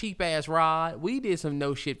some cheap ass rod. We did some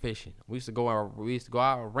no shit fishing. We used to go out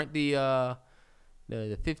and rent the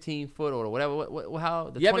 15-foot or whatever. How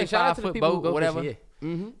the 25-foot boat, whatever. Fishing, yeah.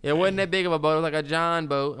 Mm-hmm. It wasn't that big of a boat. It was like a John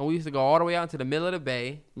boat, and we used to go all the way out to the middle of the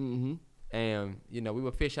bay. Mm-hmm. And we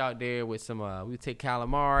would fish out there with some. We would take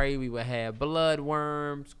calamari. We would have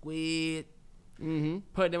bloodworm, squid. Mm-hmm.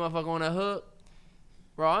 Put them motherfucker on a hook.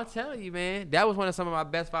 Bro, I'm telling you, man, that was one of some of my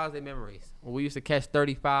best Father's Day memories. When we used to catch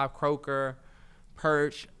 35 croaker,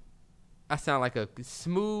 perch. I sound like a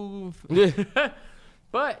smooth,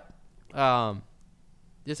 but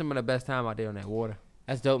just some of the best time out there on that water.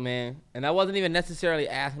 That's dope, man. And I wasn't even necessarily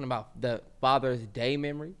asking about the Father's Day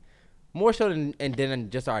memory, more so than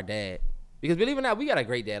just our dad. Because believe it or not, we got a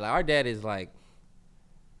great dad. Like our dad is like,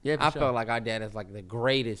 Yeah, I felt like our dad is like the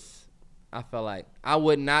greatest. I felt like we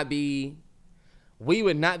would not be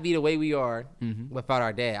the way we are without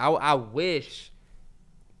our dad. I wish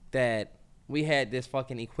that we had this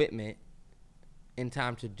fucking equipment in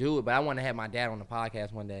time to do it, but I want to have my dad on the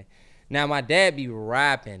podcast one day. Now, my dad be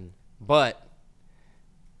rapping, but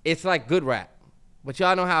it's like good rap. But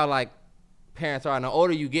y'all know how like parents are, and the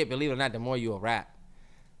older you get, believe it or not, the more you'll rap.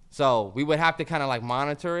 So we would have to kind of like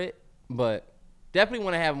monitor it, but definitely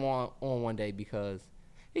want to have him on one day because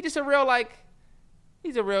he's just a real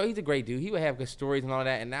he's a great dude. He would have good stories and all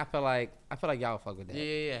that, and I feel like y'all would fuck with that.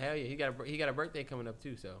 Yeah, hell yeah. He got a birthday coming up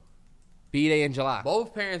too, so. B-Day in July.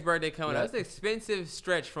 Both parents' birthday coming up. Yeah. It's an expensive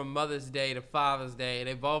stretch from Mother's Day to Father's Day.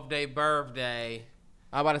 They both their birthday.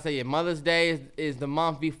 I'm about to say, yeah, Mother's Day is the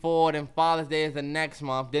month before, then Father's Day is the next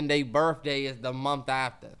month, then their birthday is the month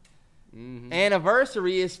after. Mm-hmm.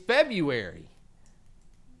 Anniversary is February.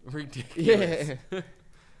 Ridiculous. Yeah.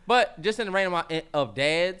 But just in the reign of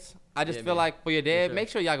dads, I just Yeah, feel man. like for your dad, sure. make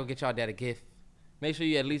sure y'all go get y'all dad a gift. Make sure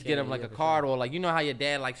you at least get him like a for card sure. or like, you know how your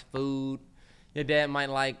dad likes food. Your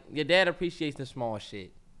dad appreciates the small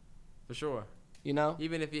shit. For sure. You know?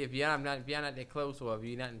 Even if you're not that close or if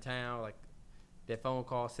you're not in town, like that phone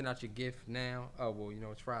call, send out your gift now. Oh, well,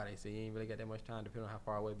 it's Friday, so you ain't really got that much time depending on how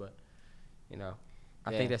far away. But,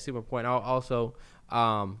 I think that's super important. Also,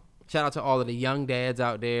 shout out to all of the young dads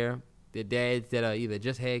out there. The dads that either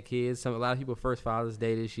just had kids. A lot of people first Father's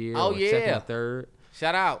Day this year. Oh, or second yeah. or third.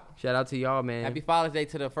 Shout out. Shout out to y'all, man. Happy Father's Day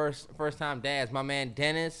to the first time dads. My man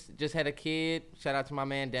Dennis just had a kid. Shout out to my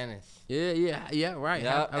man Dennis. Yeah, right.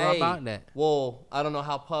 Yeah, How hey, about that? Well, I don't know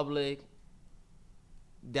how public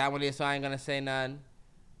that one is, so I ain't gonna say nothing.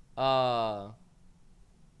 But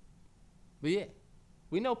yeah,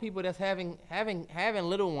 we know people that's having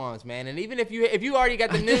little ones, man. And even if you already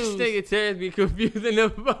got the news, This nigga Terrence be confusing the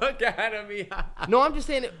fuck out of me. no, I'm just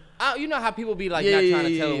saying, you know how people be like Yeah, not yeah, trying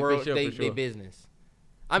to yeah, tell the yeah, world for sure, they for sure. business.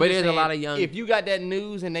 But just there's a saying, lot of young- If you got that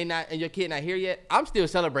news and your kid not here yet, I'm still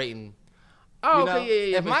celebrating. Oh, You know?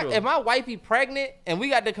 okay, yeah, for sure. If my wifey pregnant and we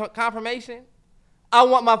got the confirmation, I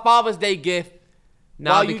want my Father's Day gift.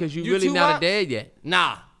 Nah, While because you you really 2 not a months? dad yet.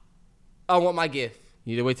 Nah, I want my gift.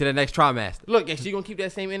 You need to wait till the next trimester. Look, is she gonna keep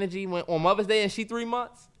that same energy on Mother's Day and she 3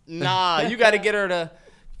 months? Nah, you got to get her to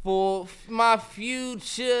for my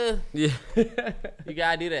future. Yeah. You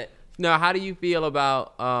gotta do that. Now, how do you feel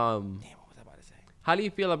about Damn, what was I about to say? How do you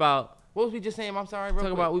feel about What was we just saying? I'm sorry, real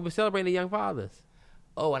talking quick. about we were celebrating the young fathers?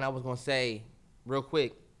 Oh, and I was gonna say real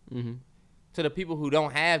quick Mm-hmm. to the people who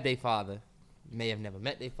don't have their father, may have never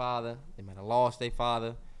met their father, they might have lost their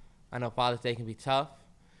father. I know Father's Day can be tough,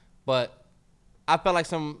 but I felt like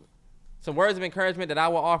some words of encouragement that I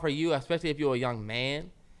will offer you, especially if you're a young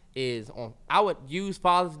man, I would use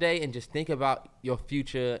Father's Day and just think about your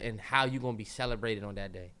future and how you're gonna be celebrated on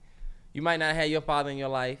that day. You might not have your father in your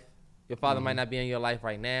life. Your father might not be in your life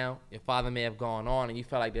right now. Your father may have gone on and you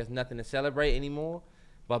feel like there's nothing to celebrate anymore.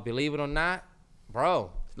 But believe it or not,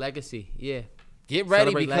 bro, Legacy, yeah. get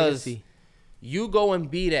ready Celebrate because legacy. you go and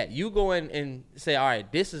be that. You go in and say, all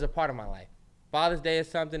right, this is a part of my life. Father's Day is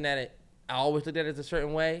something that I always looked at it as a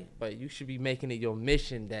certain way, but you should be making it your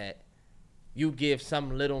mission that you give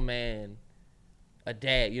some little man a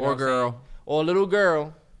dad, you know Or what I'm girl. saying? Or a little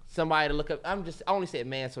girl, somebody to look up. I only said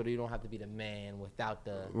man so that you don't have to be the man without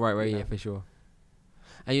the Right, you know. yeah, for sure.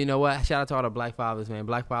 And you know what? Shout out to all the black fathers, man.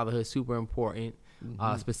 Black fatherhood is super important,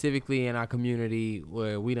 specifically in our community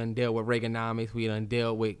where we done dealt with Reaganomics. We done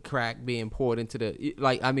dealt with crack being poured into the,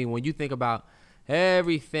 when you think about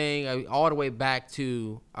everything, all the way back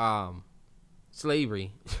to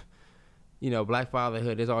slavery, black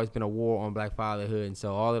fatherhood, there's always been a war on black fatherhood. And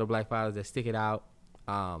so all of the black fathers that stick it out,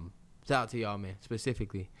 shout out to y'all, man,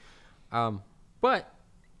 specifically. But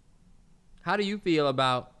how do you feel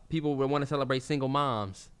about people who want to celebrate single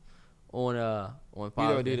moms on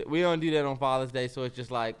Father's Day? We don't do that on Father's Day, so it's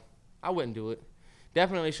just like I wouldn't do it.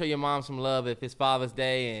 Definitely show your mom some love if it's Father's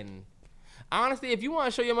Day, and honestly, if you want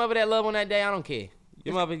to show your mother that love on that day, I don't care.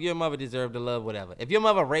 Your mother deserves the love, whatever. If your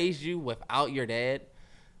mother raised you without your dad,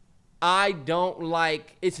 I don't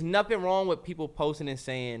like. It's nothing wrong with people posting and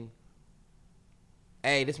saying,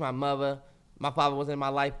 "Hey, this is my mother. My father wasn't in my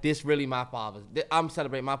life. This really my father's. I'm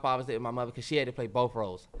celebrating my Father's Day with my mother because she had to play both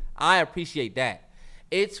roles." I appreciate that.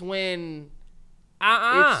 It's when,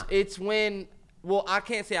 it's when. Well, I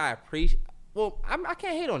can't say I appreciate. Well, I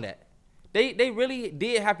can't hate on that. They really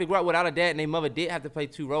did have to grow up without a dad, and their mother did have to play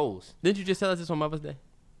two roles. Didn't you just tell us this on Mother's Day?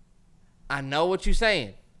 I know what you're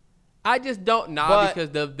saying. I just don't know because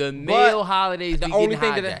the male holidays the be only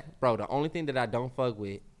getting thing hijacked. the only thing that I don't fuck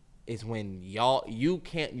with is when you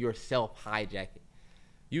can't yourself hijack it.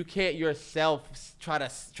 You can't yourself try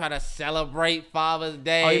to celebrate Father's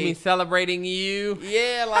Day. Oh, you mean celebrating you?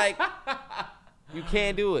 Yeah, like you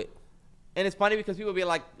can't do it. And it's funny because people be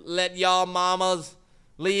like, leave y'all mamas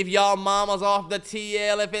off the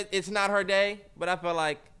TL if it's not her day. But I feel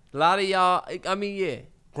like A lot of y'all, I mean, yeah.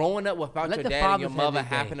 growing up without Let your the dad and your fathers have mother their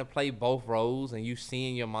day. having to play both roles, and you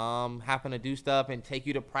seeing your mom having to do stuff and take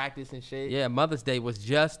you to practice and shit. Yeah, Mother's Day was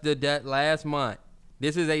just that last month.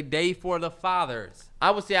 This is a day for the fathers.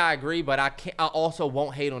 I would say I agree, but I also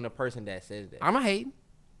won't hate on the person that says that. I'm not hating.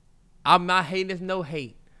 I'm not hating. There's no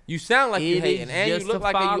hate. You sound like you It hating, is and you just look a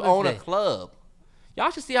like you Father's own a Day. club. Y'all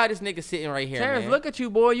should see how this nigga sitting right here, Terrence, man. look at you,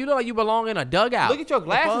 boy. You look like you belong in a dugout. Look at your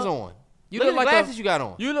glasses The fuck? on. You Look look at like the glasses you got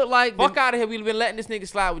on. You look like Fuck out of here. We've been letting this nigga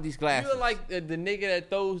slide with these glasses. You look like the nigga that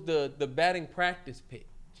throws the batting practice pitch,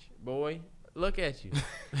 boy. Look at you.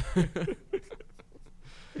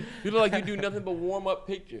 You look like you do nothing but warm up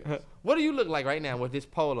pictures. What do you look like right now with this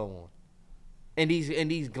polo on? And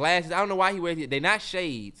these glasses. I don't know why he wears it. They're not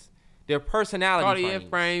shades. They're personality Cartier frames.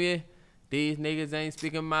 frame, yeah. These niggas ain't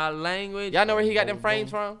speaking my language. Y'all know where he got them Boom,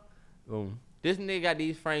 frames boom, from? boom. This nigga got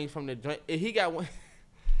these frames from the joint. If he got one.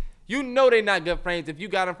 You know they not good frames if you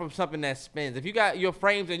got them from something that spins. If you got your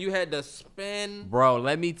frames and you had to spin, Bro,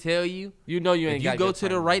 let me tell you. you know you ain't If got you go good to the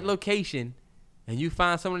frames, right man. location and you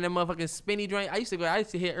find some of them motherfucking spinny joint, I used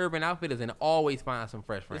to hit Urban Outfitters and always find some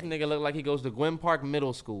fresh This frames. nigga look like he goes to Gwen Park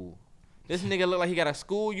Middle School. This nigga look like he got a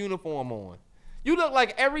school uniform on. You look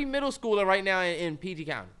like every middle schooler right now in PG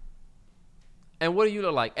County. And what do you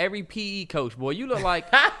look like? Every PE coach, boy. You look like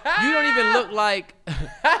you don't even look like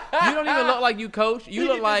you coach. You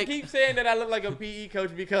look like keep saying that I look like a PE coach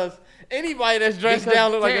because anybody that's dressed because, down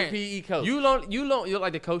look like a Terrence, PE coach. You look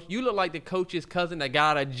like the coach. You look like the coach's cousin that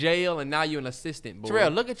got out of jail and now you're an assistant, boy. Terrell,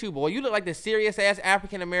 look at you, boy. You look like the serious ass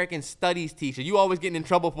African American studies teacher. You always getting in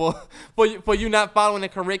trouble for you not following the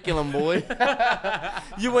curriculum, boy.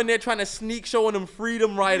 You in there trying to sneak showing them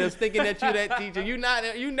freedom riders, thinking that you that teacher. You not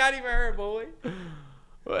even her, boy.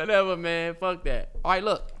 Whatever, man. Fuck that. All right,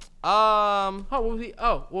 look. Oh, what was he?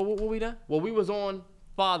 Oh, what we done? Well, we was on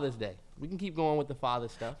Father's Day. We can keep going with the father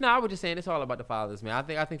stuff. No, I was just saying it's all about the fathers, man.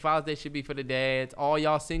 I think Father's Day should be for the dads. All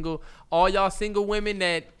y'all single women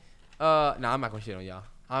that I'm not gonna shit on y'all.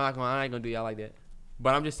 I ain't gonna do y'all like that.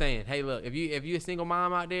 But I'm just saying, hey, look, if you a single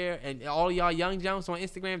mom out there and all of y'all young Jones on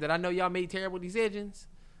Instagram that I know y'all made terrible decisions,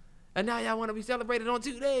 and now y'all want to be celebrated on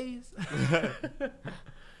 2 days.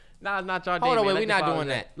 Nah, it's not y'all day. Hold on, man. wait, Let we the not fathers doing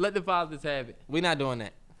have that. it. Let the fathers have it. We not doing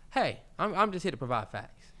that. Hey, I'm just here to provide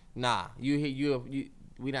facts. Nah,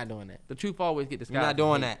 we not doing that. The truth always get disguised. We're not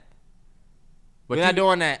doing that. But We're not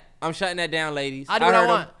doing that. I'm shutting that down, ladies. I do what I heard 'em.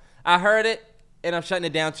 want. I heard it, and I'm shutting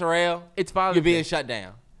it down. Terrell, It's Father's you're being Day. shut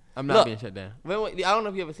down. I'm not Look. being shut down. I don't know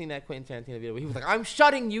if you ever seen that Quentin Tarantino video, but he was like, I'm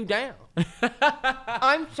shutting you down.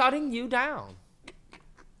 I'm shutting you down.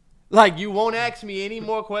 Like, you won't ask me any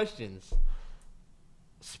more questions.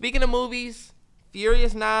 Speaking of movies,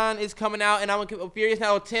 Furious 9 is coming out, and I'm going to Furious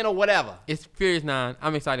 9 or 10 or whatever. It's Furious 9.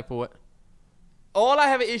 I'm excited for it. All I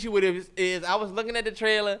have an issue with is I was looking at the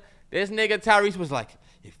trailer. This nigga Tyrese was like,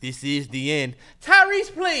 if this is the end,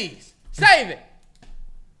 Tyrese, please, save it.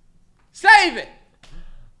 Save it.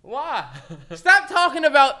 Why? Stop talking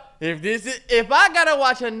about if I gotta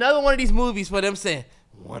watch another one of these movies for them saying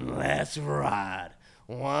one last ride,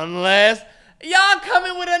 one last, y'all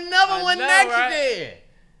coming with another one know, next right? year.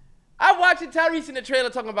 I watched Tyrese in the trailer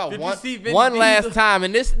talking about Did you one see Vin last Diesel? time,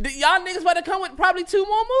 and y'all niggas about to come with probably 2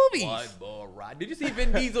 more movies. One more ride. Did you see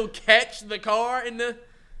Vin Diesel catch the car in the?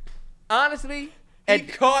 Honestly, He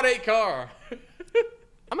caught a car.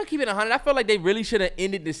 I'm gonna keep it 100. I feel like they really should have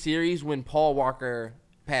ended the series when Paul Walker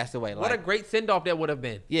passed away. What a great send off that would have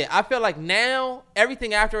been. Yeah, I feel like now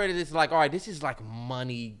everything after it is like, all right, this is like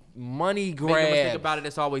money Make no grab. mistake about it,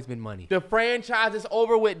 it's always been money. The franchise is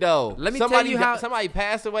over with though. Let me tell you how somebody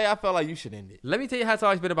passed away. I felt like you should end it. Let me tell you how it's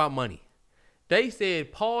always been about money. They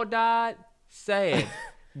said Paul died, sad.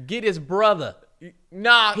 Get his brother.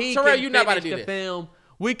 Nah, He Terrell, can you're not about to finish do the this film.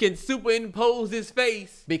 We can superimpose his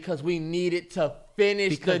face because we needed to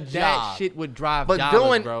finish the because job. that shit would drive But dollars,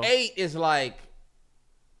 doing bro. 8 is like,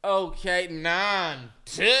 okay, 9,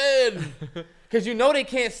 10. Because you know they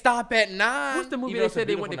can't stop at 9. What's the movie Even though they it's a said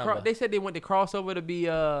they went to beautiful number. they said they went to crossover to be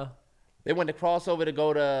They went to crossover to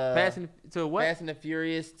go to Fast and to what? Fast and the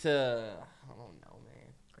Furious to, I don't know,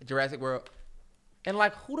 man. Jurassic World. And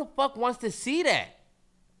like, who the fuck wants to see that?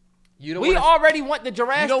 You don't We wanna, already want the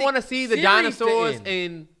Jurassic. you don't want to see the series dinosaurs to end.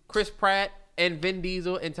 and Chris Pratt and Vin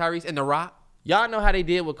Diesel and Tyrese and The Rock. Y'all know how they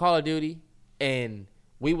did with Call of Duty, and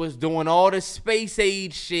we was doing all the space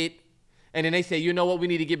age shit, and then they said, you know what, we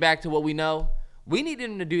need to get back to what we know. We need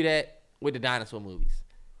them to do that with the dinosaur movies.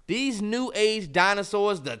 These new age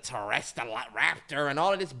dinosaurs, the Raptor and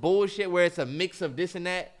all of this bullshit where it's a mix of this and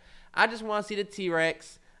that. I just want to see the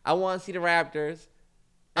T-Rex. I want to see the Raptors.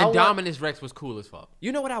 And Dominus Rex was cool as fuck.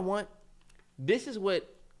 You know what I want? This is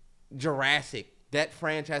what Jurassic, that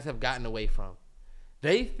franchise, have gotten away from.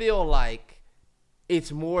 They feel like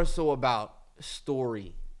it's more so about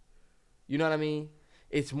story. You know what I mean?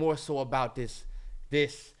 It's more so about this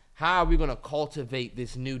how are we going to cultivate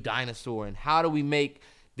this new dinosaur, and how do we make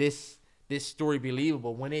this story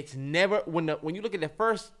believable when it's never, when you look at the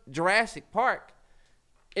first Jurassic Park,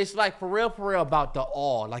 it's like for real about the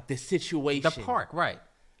awe, like the situation. The park, right.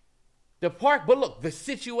 The park, but look, the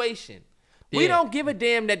situation. We Yeah. don't give a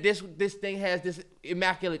damn that this thing has this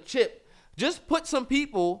immaculate chip. Just put some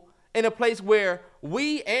people in a place where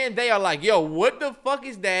we and they are like, yo, what the fuck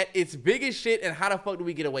is that? It's big as shit, and how the fuck do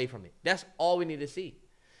we get away from it? That's all we need to see.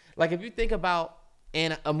 Like, if you think about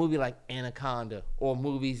a movie like Anaconda or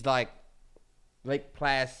movies like Lake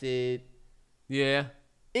Placid, Yeah.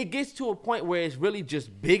 it gets to a point where it's really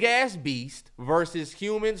just big ass beast versus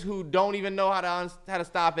humans who don't even know how to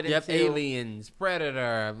stop it. Yep, until aliens,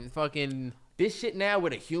 Predator, fucking this shit now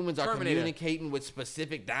where the humans are Terminator. communicating with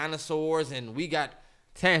specific dinosaurs, and we got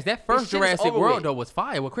Terrence. That first shit is Jurassic over World with. though was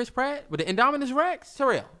fire with Chris Pratt with the Indominus Rex.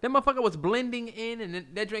 Terrell. That motherfucker was blending in, and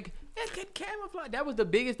that drink that could camouflage. That was the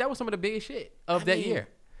biggest. That was some of the biggest shit of that year.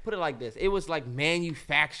 Put it like this: it was like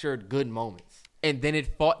manufactured good moments. And then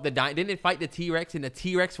it fought didn't it fight the T-Rex, and the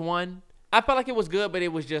T-Rex won? I felt like it was good, but it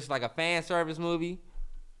was just like a fan service movie.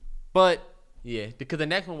 But Yeah, because the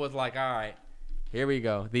next one was like, all right, here we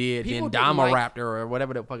go. The People didn't like- Indominaptor or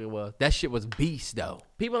whatever the fuck it was. That shit was beast though.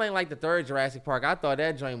 people ain't like the third Jurassic Park. I thought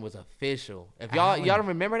that joint was official. If I y'all don't- don't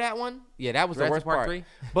remember that one, yeah, that was Jurassic the worst Park part. 3?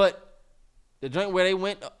 But the joint where they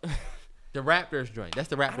went, The Raptors joint. That's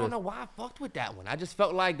the Raptors. I don't know why I fucked with that one. I just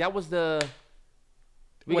felt like that was the.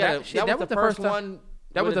 Well, that was the first time- one.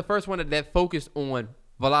 That was with the first one that focused on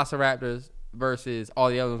Velociraptors versus all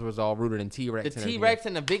the others was all rooted in T-Rex. the and everything. T-Rex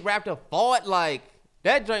and the big raptor fought. Like,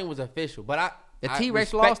 that joint was official. But The I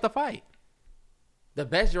T-Rex respect- lost the fight. The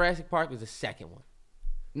best Jurassic Park was the second one.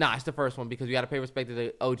 Nah, it's the first one because we got to pay respect to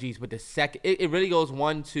the OGs. But the second, it really goes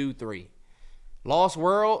 1, 2, 3. Lost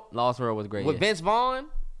World Lost World was great. with yeah. Vince Vaughn.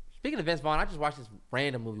 Speaking of Vince Vaughn, I just watched this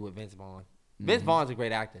random movie with Vince Vaughn. Vince Vaughn's a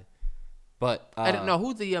great actor. But I don't know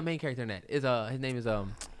who's the main character in that. His name is yeah,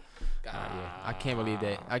 I can't believe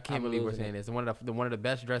that. I can't I'm believe we're losing saying this. One of the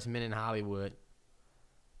best dressed men in Hollywood.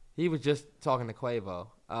 He was just talking to Quavo.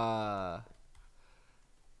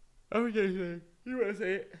 You want to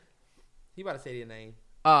say it? He about to say your name.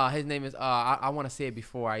 His name is I want to say it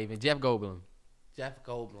before I even Jeff Goldblum. Jeff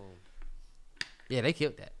Goldblum. Yeah, they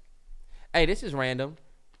killed that. Hey, this is random.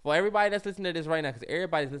 For everybody that's listening to this right now, because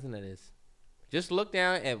everybody's listening to this, just look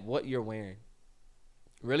down at what you're wearing.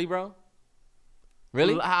 Really, bro?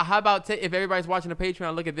 Really? How about if everybody's watching the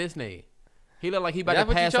Patreon, look at this nigga. He look like he about That's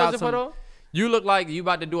to what you pass chose out it for, some. though? You look like you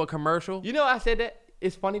about to do a commercial. You know, I said that.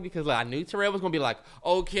 It's funny because like, I knew Terrell was gonna be like,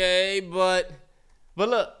 okay, but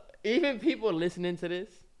look, even people listening to this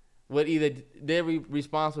would either their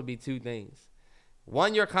response would be two things.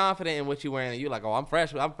 One, you're confident in what you're wearing, and you're like, oh, I'm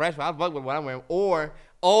fresh. I fuck with what I'm wearing. Or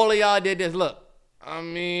all of y'all did this. Look,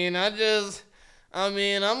 I'm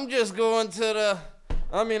just going to the.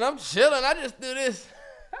 I'm chilling. I just do this.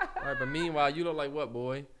 All right, but meanwhile, you look like what,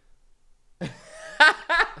 boy?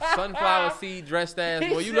 Sunflower seed dressed ass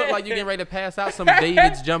boy. You look like you getting ready to pass out some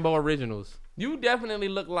David's Jumbo Originals. You definitely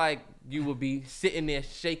look like you would be sitting there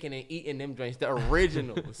shaking and eating them drinks, the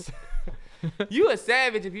originals. You a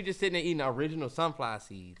savage if you just sitting there eating the original sunflower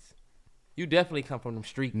seeds. You definitely come from them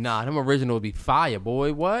streets. Nah, them original would be fire,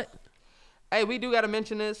 boy. What? Hey, we do gotta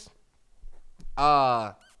mention this.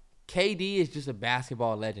 KD is just a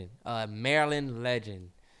basketball legend, Maryland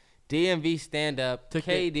legend, DMV stand-up.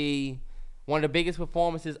 KD, one of the biggest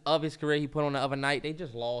performances of his career he put on the other night. They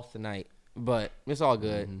just lost tonight, but it's all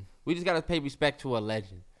good. Mm-hmm. We just gotta pay respect to a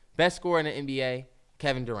legend. Best scorer in the NBA,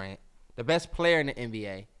 Kevin Durant. The best player in the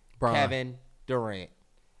NBA, Kevin Durant.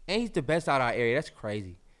 And he's the best out of our area. That's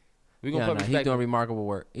crazy. He's doing remarkable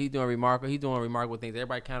work. He's doing remarkable things.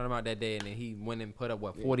 Everybody counted him out that day, and then he went and put up,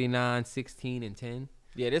 49, 16, and 10?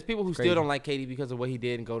 Yeah, there's people who still don't like KD because of what he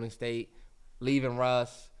did in Golden State, leaving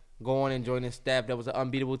Russ, going and joining Steph. That was an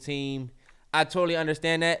unbeatable team. I totally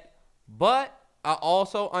understand that. But I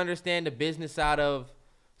also understand the business side of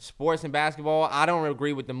sports and basketball. I don't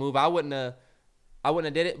agree with the move. I wouldn't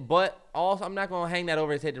have did it. But also, I'm not going to hang that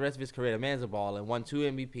over his head the rest of his career. The man's a ball and won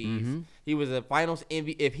 2 MVPs. Mm-hmm. He was a finals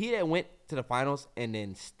MVP. If he had went to the finals and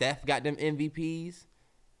then Steph got them MVPs,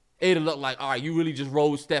 it'd look like, all right, you really just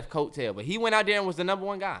rode Steph coattail. But he went out there and was the number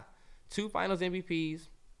one guy. 2 finals MVPs.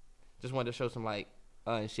 Just wanted to show some light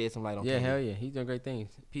and shed some light on Yeah, KD. hell yeah. He's doing great things.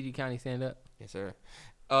 PG County, stand up. Yes, sir.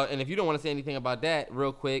 And if you don't want to say anything about that,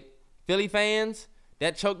 real quick, Philly fans,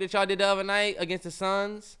 that choke that y'all did the other night against the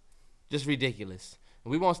Suns, just ridiculous.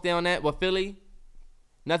 We won't stay on that. But Philly,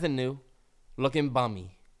 nothing new. Looking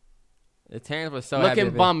bummy. The Terrence was so looking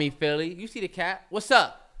happy. Bummy, Philly. You see the cap? What's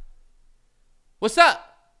up? What's up?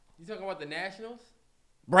 You talking about the Nationals?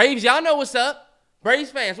 Braves, y'all know what's up.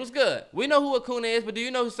 Braves fans, what's good? We know who Acuna is, but do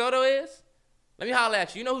you know who Soto is? Let me holler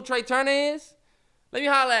at you. You know who Trey Turner is? Let me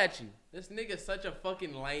holler at you. This nigga's such a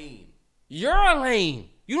fucking lame. You're a lame.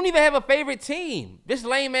 You don't even have a favorite team. This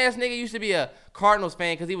lame-ass nigga used to be a Cardinals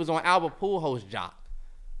fan because he was on Albert Pujols' job.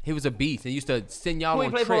 He was a beast and used to send y'all Who on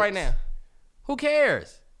he play trips. for right now? Who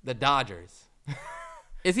cares? The Dodgers.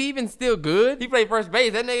 Is he even still good? He played first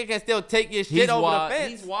base. That nigga can still take your shit over the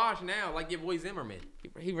fence. He's washed now, like your boy Zimmerman.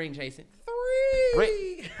 He ring chasing.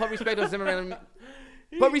 3. Put respect on Zimmerman.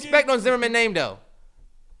 Put respect on Zimmerman's name though.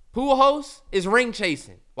 Pujols is ring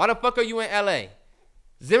chasing. Why the fuck are you in LA?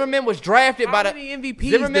 Zimmerman was drafted by the How many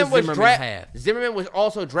MVPs does Zimmerman have? Zimmerman was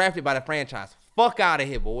also drafted by the franchise. Fuck out of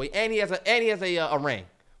here, boy. And he has a ring.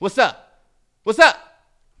 What's up? What's up?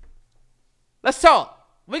 Let's talk.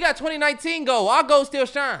 We got 2019 goal. Our goal still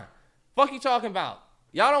shine. Fuck you talking about?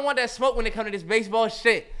 Y'all don't want that smoke when it comes to this baseball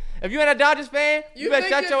shit. If you're a Dodgers fan, you better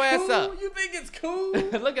shut your ass up. You think it's cool?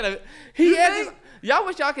 Look at him. He has y'all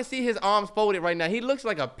wish y'all could see his arms folded right now. He looks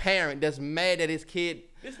like a parent that's mad that his kid.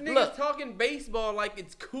 This nigga's talking baseball like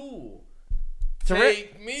it's cool.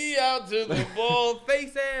 Take me out to the ball,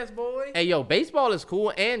 face ass boy. Hey yo, baseball is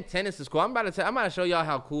cool and tennis is cool. I'm about to show y'all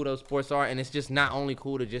how cool those sports are, and it's just not only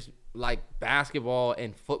cool to just like basketball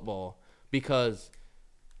and football because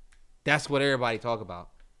that's what everybody talk about.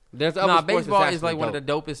 There's other sports baseball is like one of the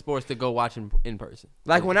dopest sports to go watch in person.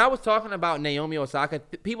 Like when I was talking about Naomi Osaka,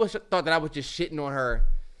 people thought that I was just shitting on her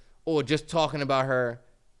or just talking about her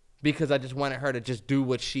because I just wanted her to just do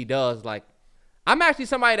what she does. Like I'm actually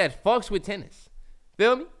somebody that fucks with tennis.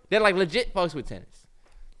 Feel me? They're like legit fucks with tennis.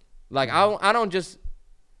 Like I don't just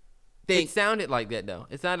think. It sounded like that though.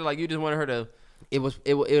 It sounded like you just wanted her to.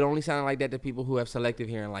 It only sounded like that to people who have selective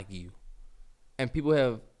hearing like you, and people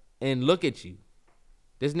have and look at you.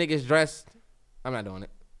 This nigga's dressed. I'm not doing it.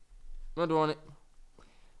 I'm not doing it.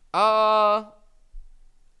 I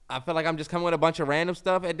feel like I'm just coming with a bunch of random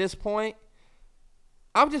stuff at this point.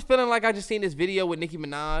 I'm just feeling like I just seen this video with Nicki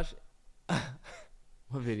Minaj.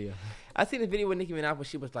 What video? I seen this video with Nicki Minaj where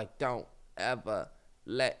she was like, don't ever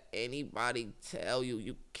let anybody tell you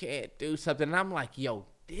you can't do something. And I'm like, yo,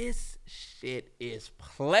 this shit is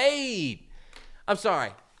played. I'm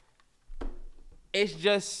sorry. It's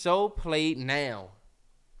just so played now.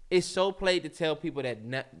 It's so played to tell people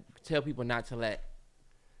not to let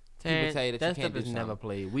people tell you that you can't do something. Never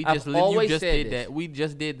played. We I've just always you just said did this. that. We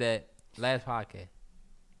just did that last podcast.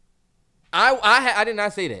 I did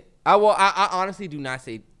not say that. I honestly do not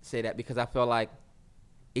say that because I feel like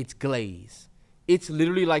it's glaze. It's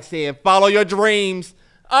literally like saying follow your dreams.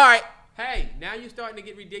 All right, Hey, now you're starting to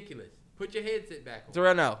get ridiculous. Put your headset back on.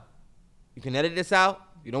 Terrell, no. You can edit this out.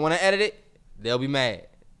 You don't want to edit it, they'll be mad.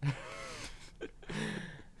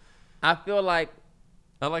 I feel like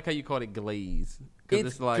I like how you called it glaze.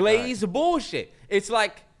 it's like glaze bullshit. It's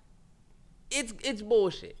like it's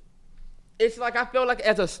bullshit. It's like I feel like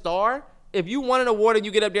as a star, if you won an award and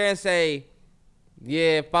you get up there and say,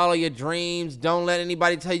 yeah, follow your dreams, don't let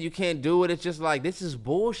anybody tell you can't do it, it's just like, this is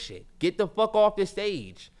bullshit. Get the fuck off the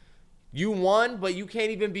stage. You won, but you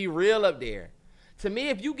can't even be real up there. to me,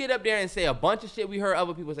 if you get up there and say a bunch of shit we heard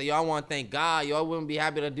other people say, y'all want to thank God, y'all wouldn't be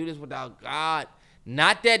happy to do this without God.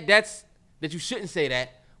 Not that that you shouldn't say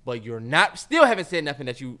that, but you're not, still haven't said nothing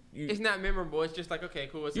that you It's not memorable. It's just like, okay,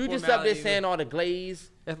 cool. It's you just up there saying all the glaze.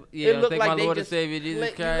 Yeah, it looked thank like my they Lord just and Savior Jesus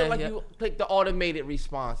you Christ. look like Yep. you clicked the automated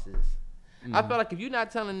responses. I feel like if you're not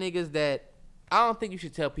telling niggas that, I don't think you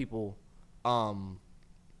should tell people, don't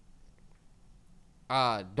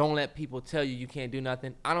let people tell you can't do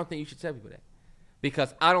nothing. I don't think you should tell people that.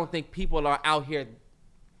 Because I don't think people are out here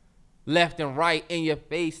left and right in your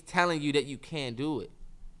face telling you that you can't do it.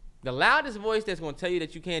 The loudest voice that's going to tell you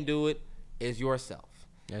that you can't do it is yourself.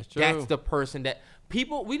 That's true. That's the person that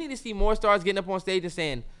people, we need to see more stars getting up on stage and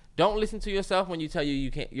saying, don't listen to yourself when you tell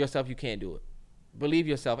you can't do it. Believe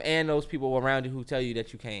yourself and those people around you who tell you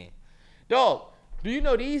that you can. Dog, do you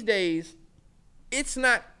know these days, it's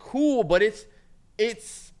not cool, but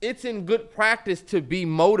it's in good practice to be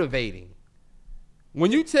motivating.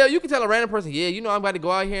 When you can tell a random person, yeah, I'm about to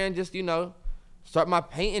go out here and just, start my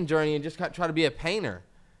painting journey and just try to be a painter.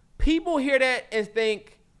 People hear that and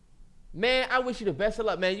think, man, I wish you the best of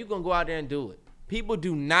luck, man. You're going to go out there and do it. People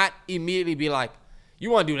do not immediately be like,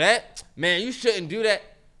 you want to do that? Man, you shouldn't do that.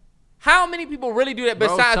 How many people really do that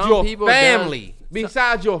besides your family?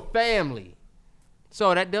 Besides your family.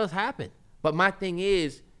 So that does happen. But my thing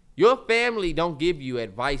is, your family don't give you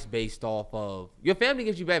advice based off of, your family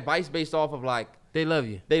gives you advice based off of like, They love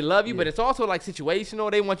you. they love you, but it's also like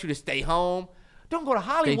situational. They want you to stay home. Don't go to They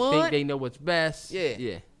Hollywood. think they know what's best. Yeah.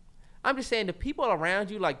 Yeah. I'm just saying the people around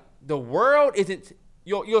you, like the world isn't,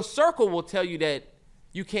 your circle will tell you that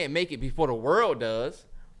you can't make it before the world does.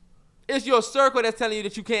 It's your circle that's telling you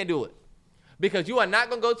that you can't do it. Because you are not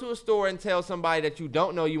going to go to a store and tell somebody that you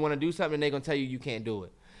don't know you want to do something and they're going to tell you can't do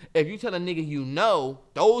it. If you tell a nigga you know,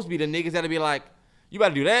 those be the niggas that'll be like, you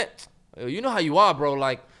better do that? You know how you are, bro.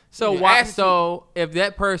 Like, So your why? attitude- So if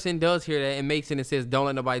that person does hear that and makes it and says, "Don't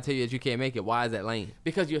let nobody tell you that you can't make it," why is that lame?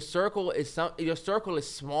 Because your circle is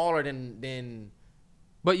smaller than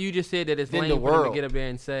But you just said that it's Then lame the for them to world. get up there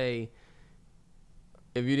and say,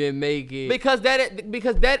 "If you didn't make it," because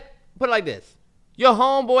that put it like this. Your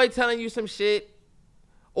homeboy telling you some shit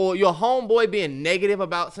or your homeboy being negative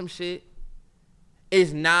about some shit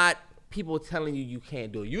is not people telling you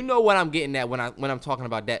can't do it. You know what I'm getting at when I'm talking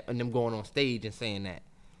about that and them going on stage and saying that.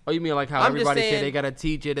 Oh, you mean like how I'm just everybody saying, said they got to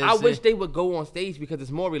teach it? I wish they would go on stage because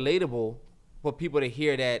it's more relatable for people to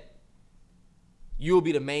hear that you'll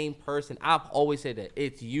be the main person. I've always said that.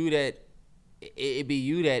 It's you that, it be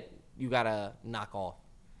you that you got to knock off.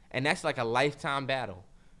 And that's like a lifetime battle.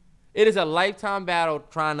 It is a lifetime battle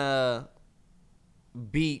trying to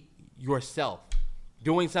beat yourself.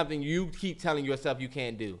 Doing something you keep telling yourself you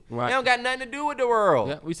can't do. Right. It don't got nothing to do with the world.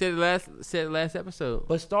 Yeah, we said it last episode.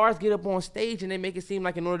 But stars get up on stage and they make it seem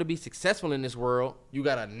like in order to be successful in this world, you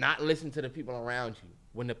gotta not listen to the people around you.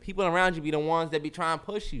 When the people around you be the ones that be trying to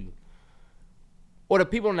push you. Or the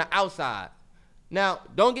people on the outside. Now,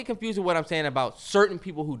 don't get confused with what I'm saying about certain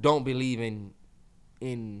people who don't believe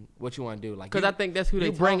in what you want to do. Like, Because I think that's who they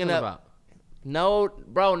you bringing talking about. No,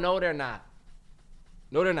 bro, no, they're not.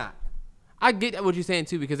 No, they're not. I get what you're saying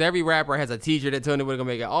too, because every rapper has a teacher that told them they're gonna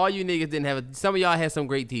make it. All you niggas didn't have. Some of y'all had some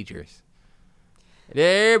great teachers.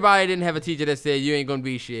 Everybody didn't have a teacher that said you ain't gonna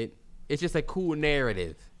be shit. It's just a cool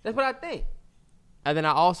narrative. That's what I think. And then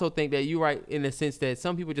I also think that you're right in the sense that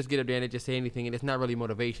some people just get up there and they just say anything, and it's not really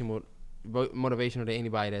motivational to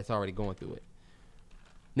anybody that's already going through it.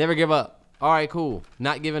 Never give up. All right, cool.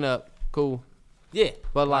 Not giving up. Cool. Yeah.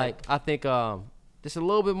 But like, I think just a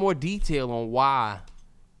little bit more detail on why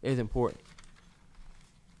is important.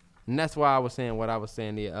 And that's why I was saying what I was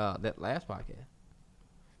saying that last podcast.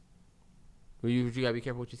 You gotta be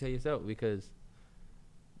careful what you tell yourself, because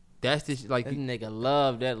that's just like This nigga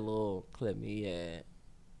love that little clip he had.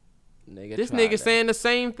 this nigga saying the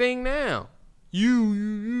same thing now.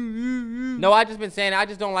 You. No, I just been saying, I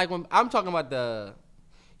just don't like when I'm talking about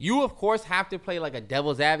you of course have to play like a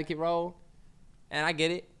devil's advocate role, and I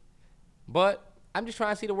get it, but I'm just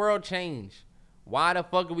trying to see the world change. Why the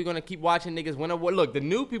fuck are we gonna keep watching niggas win awards? Look, the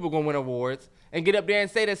new people gonna win awards and get up there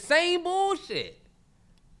and say the same bullshit.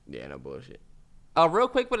 Yeah, no bullshit. Real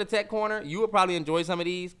quick for the Tech Corner, you would probably enjoy some of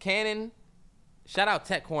these. Cannon, shout out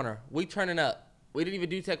Tech Corner. We turning up. We didn't even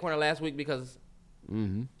do Tech Corner last week because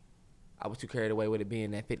I was too carried away with it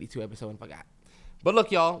being that 52 episode and forgot. But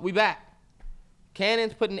look, y'all, we back.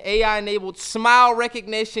 Canon's putting AI-enabled smile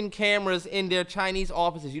recognition cameras in their Chinese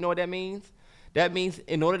offices. You know what that means? That means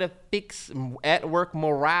in order to fix at-work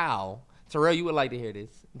morale, Terrell, you would like to hear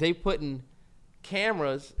this, they putting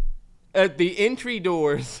cameras at the entry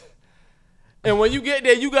doors. And when you get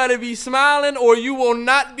there, you got to be smiling or you will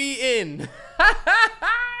not be in.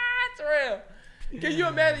 real. Can you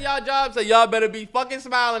imagine y'all job say y'all better be fucking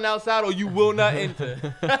smiling outside or you will not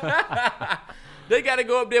enter? They got to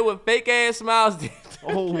go up there with fake ass smiles.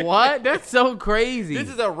 Oh, what? That's so crazy. This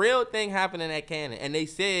is a real thing happening at Canon, and they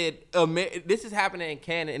said this is happening in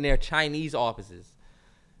Canon in their Chinese offices.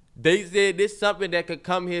 They said this is something that could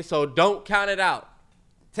come here, so don't count it out.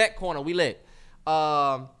 Tech Corner, we lit.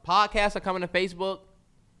 Podcasts are coming to Facebook.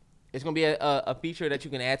 It's gonna be a feature that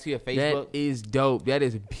you can add to your Facebook. That is dope. That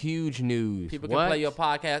is huge news. People can play your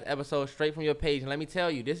podcast episode straight from your page. And let me tell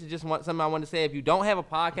you, this is just something I want to say. If you don't have a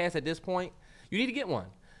podcast at this point, you need to get one.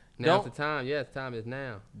 Now's the time. Yes, time is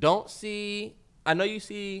now. I know you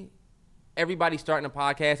see everybody starting a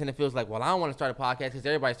podcast and it feels like, well, I don't want to start a podcast because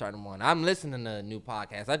everybody's starting one. I'm listening to new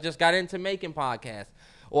podcasts. I just got into making podcasts.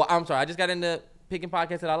 I just got into picking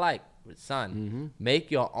podcasts that I like. But son, make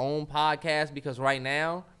your own podcast because right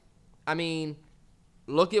now, I mean,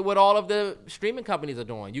 look at what all of the streaming companies are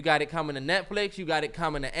doing. You got it coming to Netflix. You got it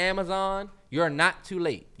coming to Amazon. You're not too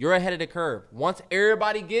late. You're ahead of the curve. Once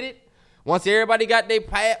everybody get it, once everybody got their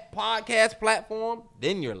podcast platform,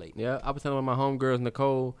 then you're late. Yeah, I was telling my homegirls,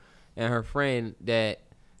 Nicole and her friend, that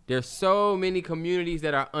there's so many communities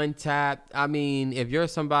that are untapped. I mean, if you're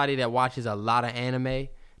somebody that watches a lot of anime,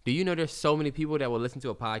 do you know there's so many people that will listen to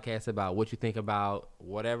a podcast about what you think about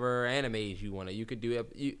whatever animes you want to? You could do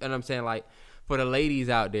it. And I'm saying, like, for the ladies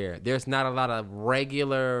out there, there's not a lot of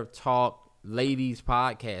regular talk ladies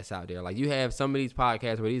podcasts out there. Like, you have some of these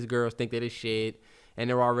podcasts where these girls think that it's shit and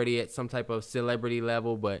they're already at some type of celebrity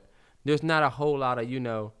level, but there's not a whole lot of,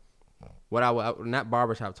 what I would, not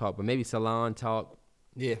barbershop talk, but maybe salon talk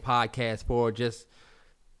podcast for just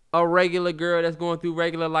a regular girl that's going through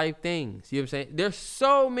regular life things. You know what I'm saying? There's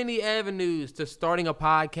so many avenues to starting a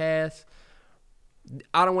podcast.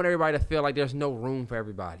 I don't want everybody to feel like there's no room for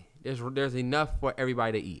everybody. There's enough for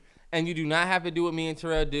everybody to eat. And you do not have to do what me and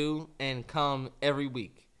Terrell do and come every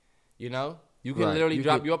week. You can literally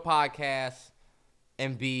drop your podcast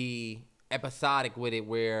and be episodic with it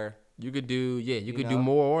where you could do, do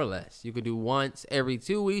more or less. You could do once every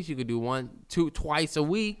 2 weeks. You could do twice a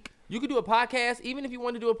week. You could do a podcast, even if you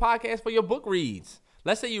want to do a podcast for your book reads.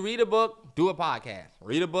 Let's say you read a book, do a podcast.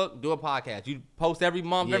 Read a book, do a podcast. You post every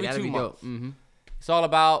month, every 2 months. It's all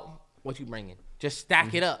about what you bringing. Just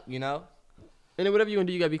stack it up, And then whatever you're going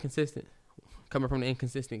to do, you got to be consistent. Coming from the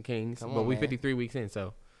inconsistent kings. But we 53 weeks in,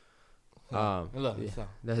 so. That's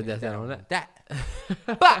that on that.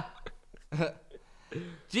 But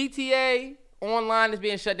GTA Online is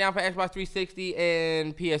being shut down for Xbox 360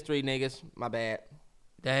 and PS3, niggas. My bad.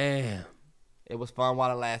 Damn. It was fun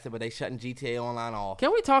while it lasted, but they shutting GTA Online off.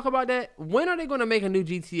 Can we talk about that? When are they going to make a new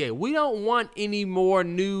GTA? We don't want any more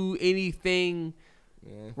new anything.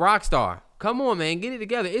 Yeah. Rockstar. Come on, man. Get it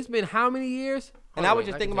together. It's been how many years? And I was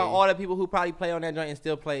just thinking about all the people who probably play on that joint and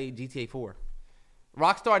still play GTA 4.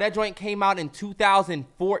 Rockstar, that joint came out in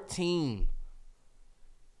 2014.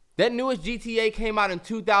 That newest GTA came out in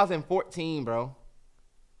 2014, bro.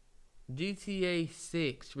 GTA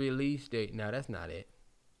 6 release date. No, that's not it.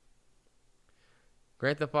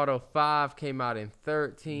 Grand Theft Auto 5 came out in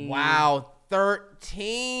 13. Wow,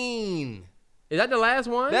 13. Is that the last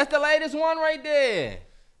one? That's the latest one right there.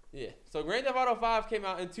 Yeah. So Grand Theft Auto 5 came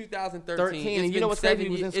out in 2013. 13. And you know what's crazy?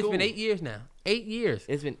 Was in school. It's been 8 years now. 8 years.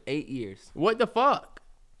 It's been 8 years. What the fuck?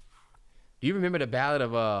 Do you remember the Ballad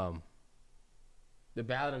of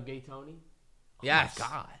Gay Tony? Yes. Oh my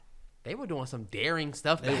God. They were doing some daring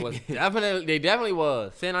stuff They back then. They definitely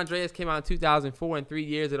was. San Andreas came out in 2004. In 3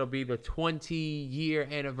 years, it'll be the 20-year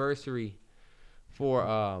anniversary for.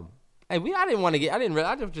 Hey, I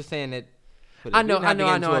was just saying that. I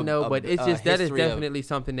know. But it's just that is definitely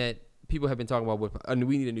something that people have been talking about.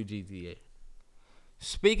 We need a new GTA.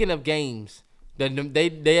 Speaking of games,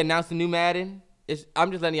 they announced the new Madden. I'm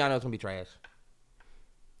just letting y'all know it's gonna be trash.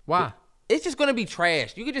 Why? It's just gonna be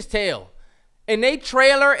trash. You can just tell. And they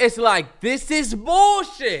trailer is like, this is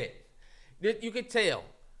bullshit. You could tell.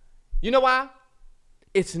 You know why?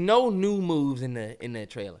 It's no new moves in the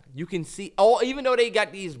trailer. You can see, even though they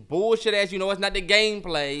got these bullshit ass, it's not the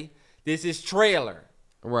gameplay. This is trailer.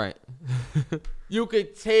 Right. You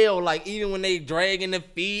could tell, like, even when they dragging the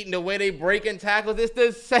feet and the way they breaking tackles, it's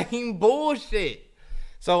the same bullshit.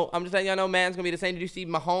 So I'm just letting y'all know, Madden's gonna be the same. Did you see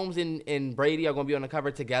Mahomes and Brady are gonna be on the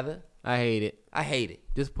cover together? I hate it.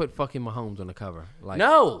 Just put fucking Mahomes on the cover.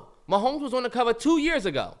 No, Mahomes was on the cover 2 years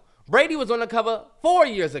ago. Brady was on the cover 4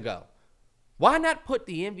 years ago. Why not put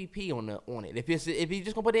the MVP on it? If you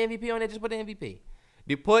just gonna put the MVP on it, just put the MVP.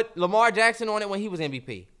 They put Lamar Jackson on it when he was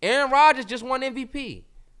MVP. Aaron Rodgers just won MVP.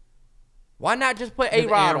 Why not just put Aaron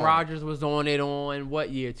A-Rod on? Rodgers was on it on what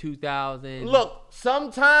year? 2000. Look,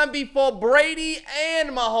 sometime before Brady and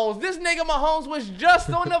Mahomes. This nigga Mahomes was just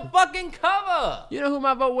on the fucking cover. You know who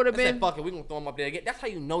my vote would have I been? said, fuck it, we gonna throw him up there again. That's how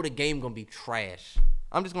you know the game gonna be trash.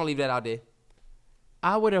 I'm just gonna leave that out there.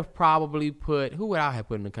 I would have probably put, who would I have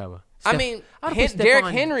put in the cover? I mean, I'd have put Derrick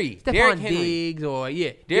Henry. Stephon Derrick Henry. Diggs or,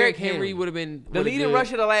 Derrick Henry would have been. The leading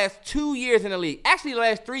rusher the last 2 years in the league. Actually, the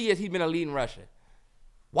last 3 years, he's been a leading rusher.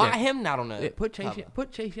 Why him not on the Put Chase cover?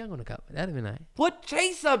 Put Chase Young on the cover. That'd be nice. Put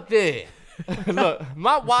Chase up there. Look,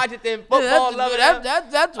 my Washington football lover.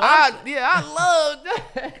 That's I love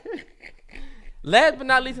that. Last but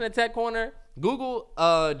not least in the tech corner, Google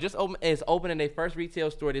is opening their first retail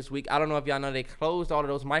store this week. I don't know if y'all know they closed all of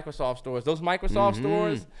those Microsoft stores. Those Microsoft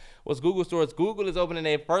stores was Google stores. Google is opening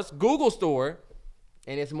their first Google store,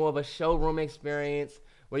 and it's more of a showroom experience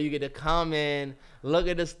where you get to come in, look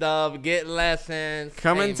at the stuff, get lessons.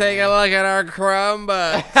 Come and take a look at our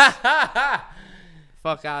Chromebooks.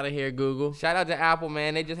 Fuck out of here, Google. Shout out to Apple,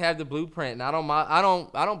 man. They just have the blueprint, and I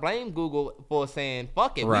don't blame Google for saying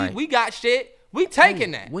fuck it. Right. We got shit. We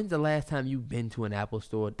taking that. When's the last time you've been to an Apple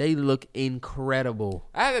store? They look incredible.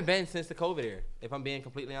 I haven't been since the COVID era, if I'm being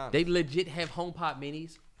completely honest. They legit have HomePod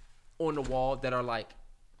minis on the wall that are like,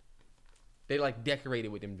 they like decorated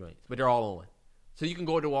with them joints, but they're all on. So you can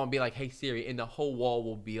go to the wall and be like, hey Siri, and the whole wall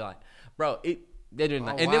will be like, bro, they're doing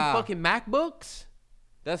that. And them fucking MacBooks.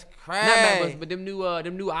 That's crazy. Not MacBooks, but them new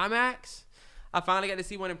iMacs. I finally got to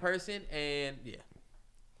see one in person, and yeah.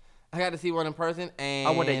 I got to see one in person, and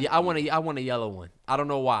I want a yellow one. I don't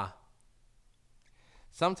know why.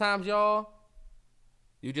 Sometimes, y'all,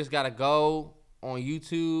 you just gotta go on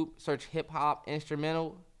YouTube, search hip hop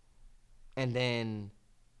instrumental, and then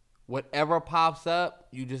whatever pops up,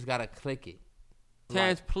 you just gotta click it.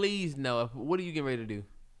 Terrence, please no. What are you getting ready to do?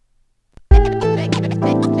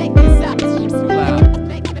 Too loud.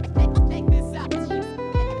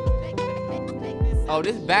 Oh,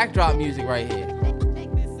 this backdrop music right here.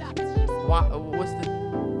 What's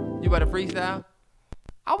the? You about to freestyle?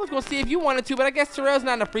 I was gonna see if you wanted to, but I guess Terrell's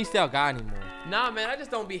not a freestyle guy anymore. Nah, man, I just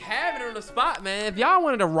don't be having it on the spot, man. If y'all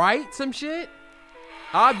wanted to write some shit,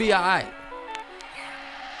 I'd be alright.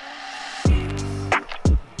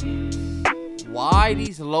 Why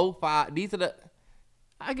these lo-fi? These are the.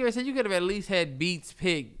 I guess you could have at least had beats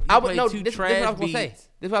picked. I would know. This This is what I was gonna say. This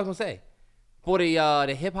is what I was gonna say. For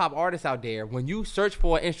the hip hop artists out there, when you search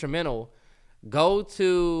for an instrumental, go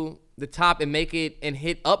to the top and make it and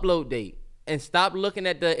hit upload date, and stop looking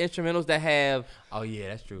at the instrumentals that have. Oh yeah,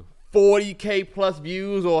 that's true. 40K plus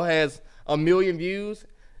views or has 1 million views.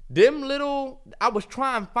 Them little. I was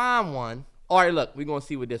trying to find one. All right, look, we're gonna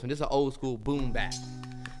see with this one. This is an old school boom bap.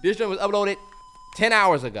 This one was uploaded 10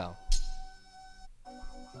 hours ago.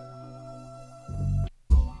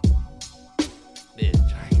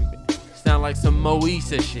 Sound like some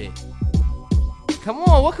Moesa shit. Come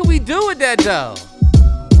on, what can we do with that though?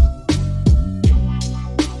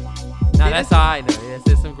 Nah, that's alright though. Yeah,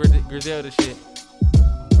 it's some Griselda shit.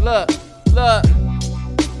 Look,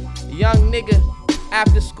 young nigga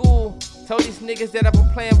after school told these niggas that I was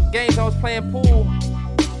playing games, I was playing pool.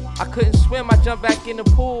 I couldn't swim, I jumped back in the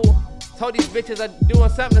pool. Told these bitches I'm doing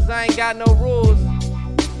something cause I ain't got no rules.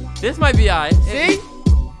 This might be alright. See?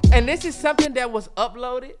 And this is something that was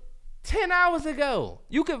uploaded 10 hours ago.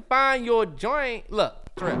 You can find your joint.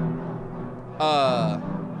 Look, trip.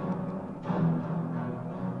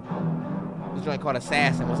 This joint called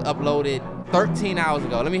Assassin was uploaded 13 hours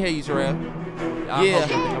ago. Let me hear you, Terrell. Yeah.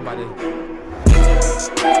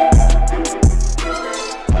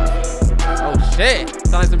 Oh shit.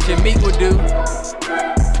 Sound like some shit Meek would do.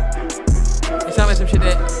 It sound like some shit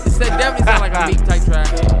that definitely sound like a Meek type track.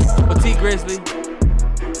 Or T Grizzly.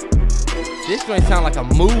 This joint sound like a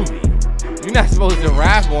movie. You're not supposed to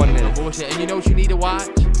rap on this. Bullshit. And you know what you need to watch?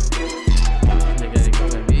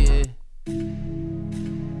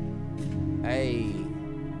 Hey.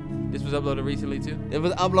 This was uploaded recently too? It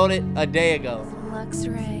was uploaded a day ago.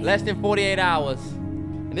 Luxray. Less than 48 hours.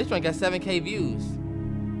 And this joint got 7K views.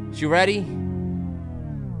 She ready?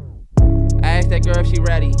 I asked that girl if she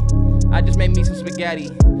ready. I just made me some spaghetti.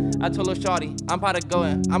 I told her shorty, I'm about to go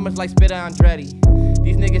in. I'm much like Spitter Andretti.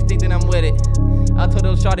 These niggas think that I'm with it. I told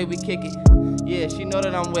her shorty we kick it. Yeah, she know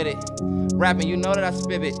that I'm with it. Rapping, you know that I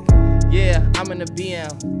spit it. Yeah, I'm in the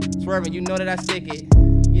BM. Swerving, you know that I stick it.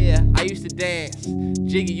 Yeah, I used to dance.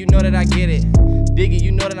 Jiggy, you know that I get it. Diggy,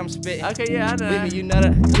 you know that I'm spitting. Okay, yeah, I know. With me, you know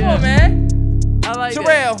that. Come Yeah. on, man. I like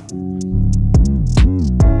Terrell.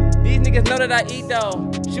 These niggas know that I eat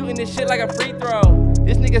though. Shooting this shit like a free throw.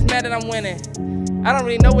 This nigga's mad that I'm winning. I don't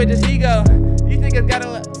really know where this he go. These niggas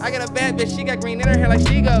I got a bad bitch. She got green in her hair like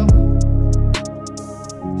she go.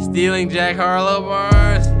 Stealing Jack Harlow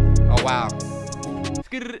bars. Oh wow.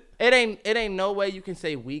 It ain't no way you can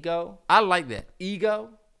say we go, I like that. ego,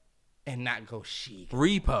 and not go she.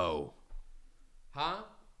 Repo. Huh?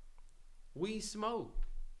 We smoke.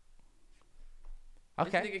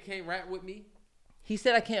 Okay. This nigga can't rap with me. He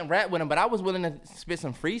said I can't rap with him, but I was willing to spit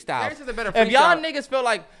some freestyles. Terrence is a better If y'all freestyle- niggas feel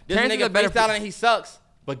like this Terrence is nigga a better freestyling and he sucks,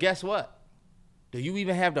 but guess what? Do you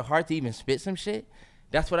even have the heart to even spit some shit?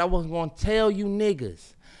 That's what I was gonna tell you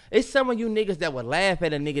niggas. It's some of you niggas that would laugh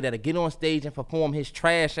at a nigga that'll get on stage and perform his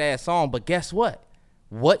trash ass song, but guess what?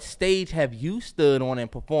 What stage have you stood on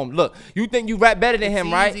and performed? Look, you think you rap better than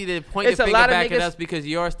him, right? It's easy to point It's the a finger lot of back at niggas- us because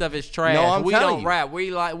your stuff is trash. No, I'm we telling don't you. rap.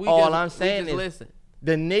 We All I'm saying just is listen.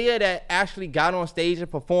 the nigga that actually got on stage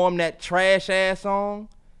and performed that trash ass song,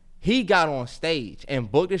 he got on stage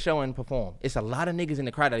and booked the show and performed. It's a lot of niggas in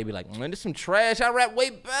the crowd that be like, man, this some trash. I rap way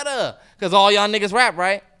better. Because all y'all niggas rap,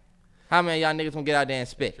 right? How many of y'all niggas gonna get out there and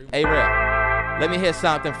spit? Hey, Rail, let me hear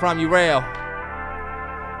something from you, Rail.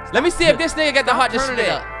 Let me see if this nigga got the heart to Turn it spit.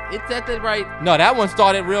 up. It's at the right. No, that one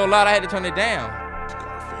started real loud. I had to turn it down.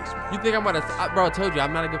 You think I'm about to? Bro, I told you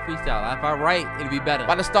I'm not a good freestyler. If I write, it'll be better.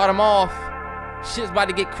 About to start them off. Shit's about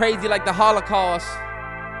to get crazy like the Holocaust.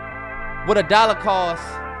 What $1 costs.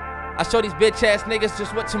 I show these bitch ass niggas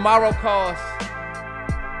just what tomorrow costs.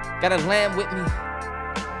 Got a lamb with me.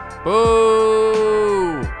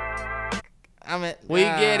 Boo! We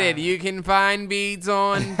get it. You can find beats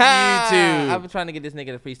on YouTube. I've been trying to get this nigga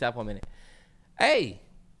to freestyle for a minute. Hey,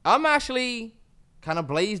 I'm actually kind of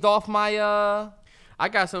blazed off my I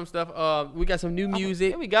got some stuff. We got some new music.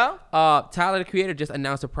 Here we go. Tyler the Creator just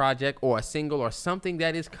announced a project or a single or something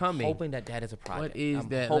that is coming. Hoping that is a project. What is I'm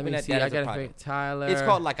that? Let hoping me that see. that I is a gotta project. figure Tyler. It's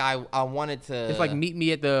called like I wanted to. It's like Meet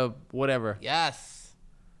Me at the whatever. Yes.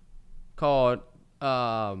 Called For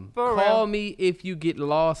Call real. Me If You Get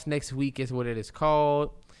Lost next week is what it is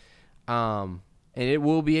called. And it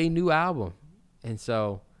will be a new album. And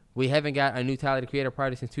so we haven't got a new Tyler the Creator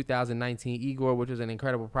project since 2019 Igor, which was an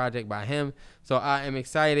incredible project by him. So I am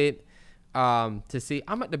excited to see.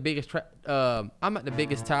 I'm not the biggest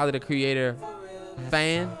Tyler the Creator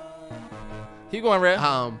fan. Keep going, Red.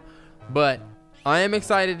 But I am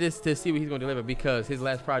excited to see what he's gonna deliver because his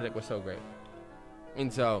last project was so great.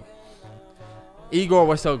 And so Igor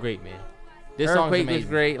was so great, man. This song Earthquake is amazing. was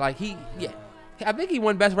great. Like I think he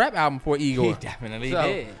won Best Rap Album for Igor. He definitely So,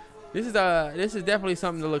 did. This is definitely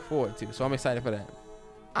something to look forward to. So I'm excited for that.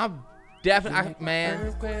 I'm definitely, man.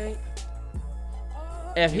 Earthquake.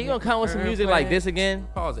 If he gonna come with some music like this again,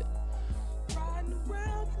 Pause it.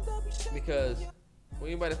 Because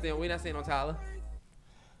we're not staying on Tyler.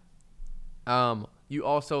 You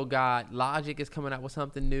also got Logic is coming out with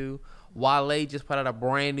something new. Wale just put out a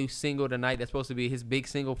brand new single tonight that's supposed to be his big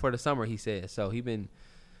single for the summer, he said. So he been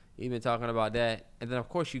talking about that. And then of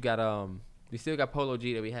course you got we still got Polo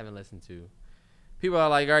G that we haven't listened to. People are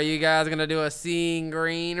like, are you guys gonna do a Seeing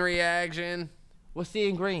Green reaction? what's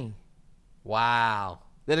Seeing Green? Wow.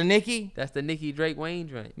 That a Nicki? That's the Nicki Drake Wayne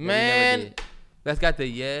joint. that we never Man. did. That's got the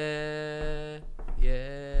yeah.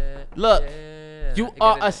 Look, yeah. you It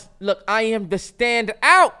are got a look. I am the stand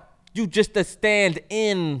out. You just a stand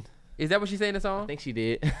in. Is that what she said in the song? I think she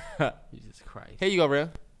did. Jesus Christ. Here you go, Real.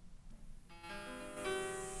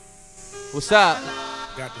 What's up?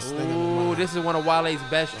 Got this thing in my Ooh, mind. this is one of Wale's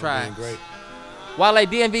best tracks. Being great. Wale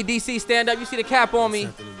DMV DC, stand up. You see the cap on me.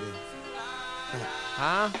 Something to do.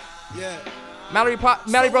 Huh? Yeah. Mallory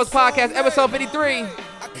Bros Podcast, episode 53.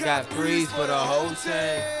 We got threes for the whole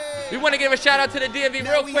thing. We want to give a shout out to the DMV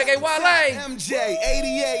real quick. Hey, Wale. MJ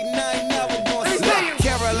 88.9, now we're going Let me to see you.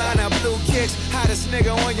 Carolina Blue Kicks, hottest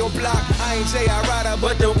nigga on your block. I ain't J.I. Ryder,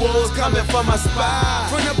 but the wolves coming for my spot.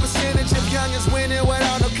 From the percentage of youngins winning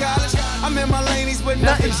without no college. I'm in my laneys, but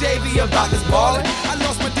nothing JV about this ballin'. I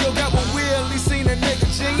lost my deal, got one wheel, he seen a nigga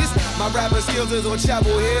genius. My rapping skills is on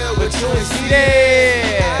Chapel Hill with you and CD.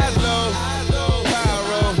 Eyes low,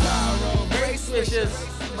 pyro. Great switches.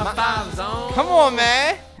 My five zone. Come on,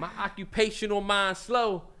 man. My occupational mind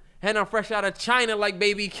slow. And I'm fresh out of China like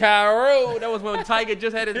baby Cairo. That was when Tiger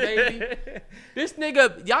just had his baby. This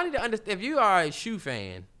nigga, y'all need to understand, if you are a shoe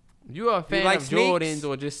fan, you are a fan like of sneaks? Jordans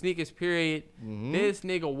or just sneakers, period, this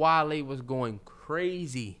nigga Wale was going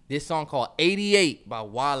crazy. This song called 88 by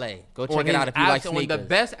Wale. Go check it out if you like On sneakers. the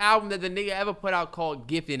best album that the nigga ever put out called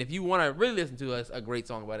Gifted. If you want to really listen to us, a great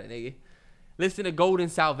song about it, nigga. Listen to Golden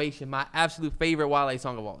Salvation, my absolute favorite Wale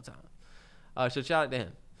song of all time. So shout out to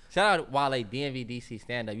him. Shout out to Wale, DMV DC,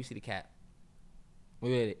 stand up. You see the cap. We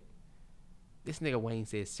with it. This nigga Wayne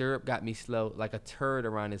says, syrup got me slow like a turd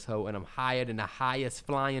around his hoe, and I'm higher than the highest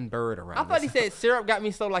flying bird around I thought he this hoe." said syrup got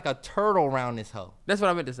me so like a turtle around this hoe. That's what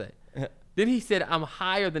I meant to say. Then he said, I'm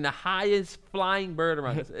higher than the highest flying bird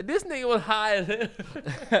around us. This nigga was higher than...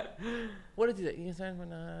 What is it? You concerned for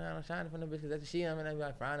no shining for no bitch? Cause that's the shit. I mean, I be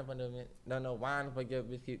like frying for no bitch. No wine for your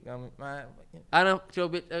bitch. Keep coming. I done your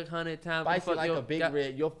bitch 100 times. Spicy like a big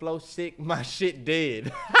red. Your flow sick. My shit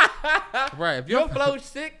dead. Right. If Your flow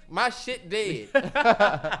sick. My shit dead.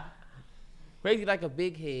 Crazy like a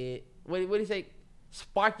big head. What do you say?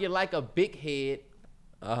 Spark you like a big head.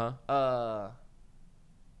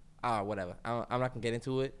 Whatever. I'm not gonna get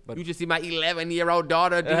into it. But You just see my 11-year-old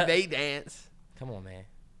daughter do they dance. come on, man.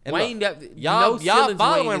 And Wayne, look, that, y'all no ceilings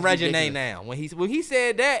following Wayne is Regine ridiculous. now. When he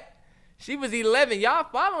said that, she was 11. Y'all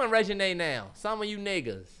following Regine now. Some of you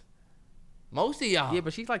niggas. Most of y'all. Yeah,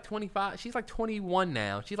 but she's like 25. She's like 21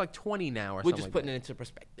 now. She's like 20 now or we're something. just like putting that. it into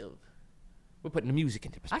perspective. We're putting the music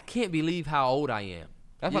into I perspective. can't believe how old I am.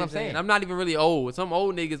 That's You what know I'm saying. I'm not even really old. Some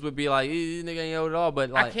old niggas would be like, "This nigga ain't old at all." But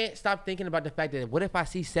like, I can't stop thinking about the fact that what if I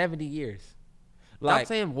see 70 years? stop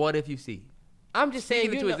saying what if you see. I'm just saying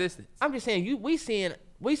Speak it you into know, existence. I'm just saying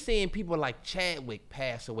we seeing people like Chadwick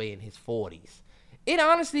pass away in his 40s. It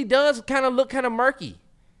honestly does kind of look kind of murky.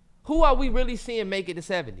 Who are we really seeing make it to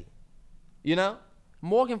 70? You know?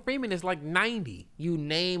 Morgan Freeman is like 90. You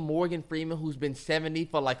name Morgan Freeman who's been 70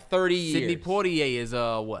 for like 30 years. Sidney Poitier is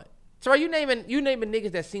what? So are you naming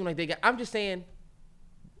niggas that seem like they got? I'm just saying.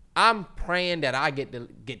 I'm praying that I get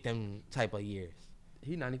them type of years.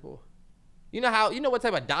 He 94. You know what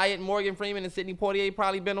type of diet Morgan Freeman and Sidney Poitier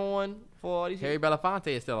probably been on for all these Harry years? Belafonte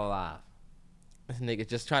is still alive. This nigga's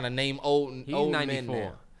just trying to name old He's men 94.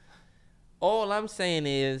 now. All I'm saying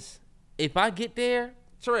is, if I get there,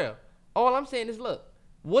 Terrell, all I'm saying is, look,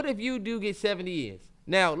 what if you do get 70 years?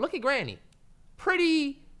 Now, look at Granny.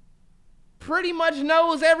 Pretty much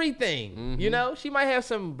knows everything. Mm-hmm. You know? She might have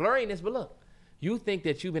some blurriness, but look, you think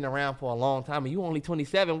that you've been around for a long time and you only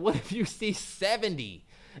 27. What if you see 70?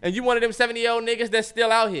 And you one of them 70-year-old niggas that's still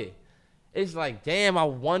out here? It's like, damn, I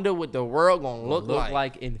wonder what the world gonna look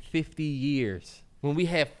like in 50 years. when we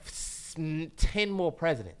have 10 more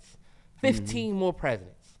presidents, 15 more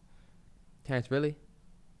presidents. Terrence, really?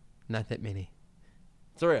 Not that many.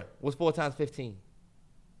 Surreal. What's 4 times 15?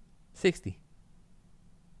 60.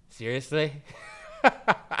 Seriously?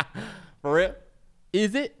 For real?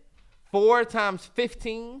 Is it? 4 times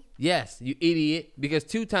 15? Yes, you idiot. Because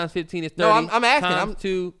 2 times 15 is 30. No, I'm asking. Times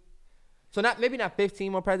 2. So maybe not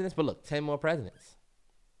 15 more presidents, but look, 10 more presidents.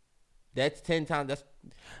 That's 10 times. That's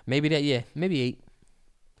Maybe that, yeah. Maybe 8.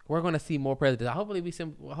 We're going to see more presidents. Hopefully we see.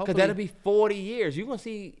 because that'll be 40 years. You're gonna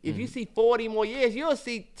see if you see 40 more years, you'll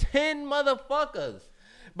see 10 motherfuckers.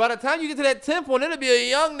 By the time you get to that 10th one, it'll be a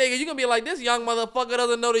young nigga. You're gonna be like, this young motherfucker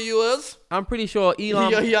doesn't know the U.S. I'm pretty sure Your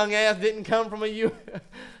Elon. young ass didn't come from a U.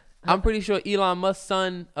 I'm pretty sure Elon Musk's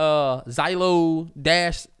son, Xylo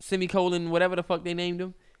dash semicolon whatever the fuck they named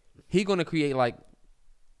him, he gonna create like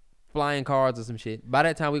flying cars or some shit. By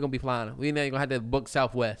that time we gonna be flying. We ain't gonna have to book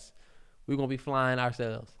Southwest. We gonna be flying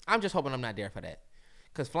ourselves. I'm just hoping I'm not there for that.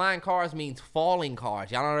 Because flying cars means falling cars.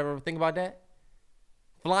 Y'all don't ever think about that?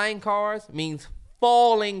 Flying cars means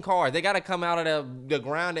falling cars. They got to come out of the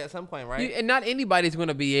ground at some point, right? And not anybody's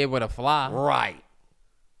gonna be able to fly. Right.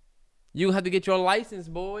 You have to get your license,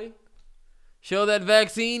 boy. Show that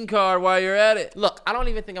vaccine card while you're at it. Look, I don't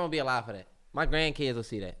even think I'm going to be alive for that. My grandkids will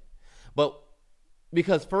see that. But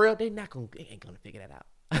because for real, they ain't going to figure that out.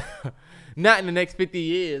 Not in the next 50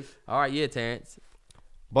 years. All right, yeah, Terrence.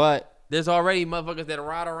 But, There's already motherfuckers that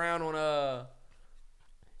ride around on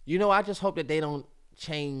you know, I just hope that they don't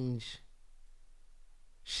change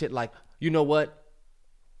shit like, you know what?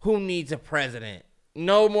 Who needs a president?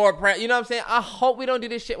 No more you know what I'm saying? I hope we don't do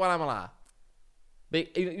this shit while I'm alive.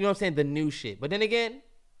 But, you know what I'm saying? The new shit. But then again,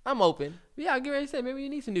 I'm open. Yeah, I get ready to say maybe you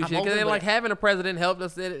need some new I'm shit because hoping, they but- like having a president helped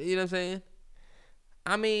us. You know what I'm saying?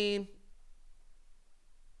 I mean,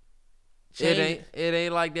 It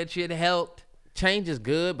ain't like that shit helped. change is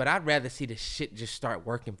good, but I'd rather see the shit just start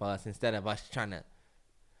working for us instead of us trying to.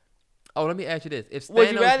 Oh, let me ask you this: if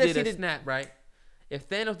Would you rather Thanos did see a the- snap, right? If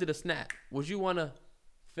Thanos did a snap, would you want to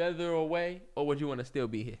feather away or would you want to still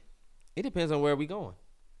be here? It depends on where we going.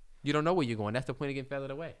 You don't know where you're going. That's the point of getting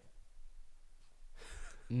feathered away.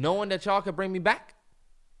 Knowing that y'all could bring me back,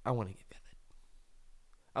 I want to get feathered.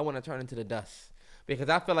 I want to turn into the dust because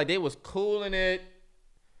I feel like they was cooling it.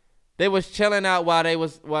 They was chilling out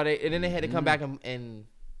and then they had to come back and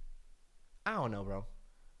I don't know, bro.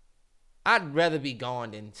 I'd rather be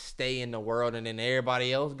gone than stay in the world and then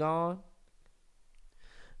everybody else gone.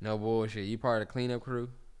 No bullshit. You part of the cleanup crew?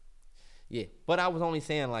 Yeah, but I was only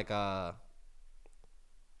saying like I'm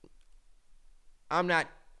not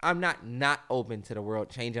open to the world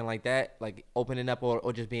changing like that, like opening up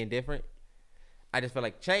or just being different. I just feel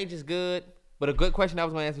like change is good. But a good question I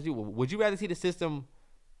was going to ask you, would you rather see the system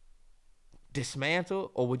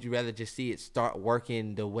dismantle, or would you rather just see it start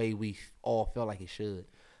working the way we all feel like it should?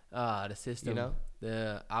 The system.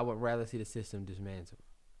 I would rather see the system dismantle.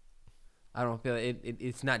 I don't feel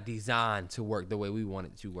it's not designed to work the way we want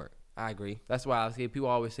it to work. I agree. That's why I see people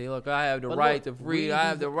always say, "Look, I have the right to free. I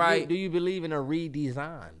have the right." Do you believe in a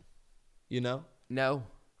redesign? No.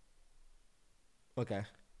 Okay.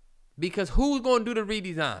 Because who's going to do the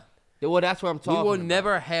redesign? Well, that's what I'm talking about. We will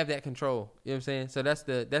never have that control. You know what I'm saying? So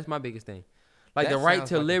that's my biggest thing. Like That the right sounds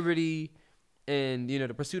to like liberty and,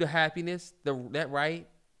 the pursuit of happiness, that right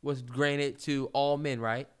was granted to all men,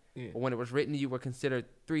 right? Yeah. But when it was written, you were considered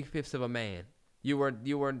 3/5 of a man. You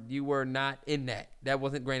were not in that. That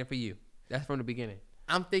wasn't granted for you. That's from the beginning.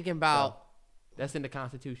 I'm thinking about That's in the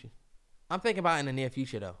Constitution. I'm thinking about in the near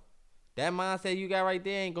future though. That mindset you got right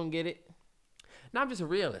there ain't gonna get it. Now I'm just a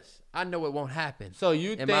realist. I know it won't happen. So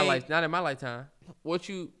you in think my life, not in my lifetime. what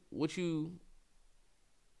you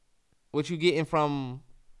getting from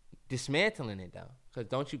dismantling it though? Because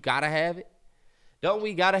don't you gotta have it? Don't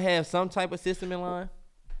we gotta have some type of system in line?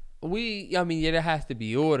 There has to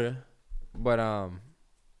be order, but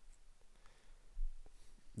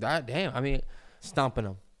Stomping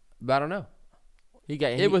them. But I don't know.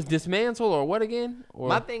 It was dismantled or what again? Or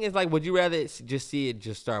my thing is like, would you rather just see it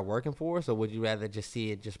just start working for us, or would you rather just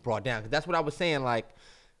see it just brought down? Because that's what I was saying. Like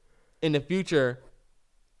in the future,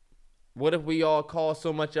 what if we all call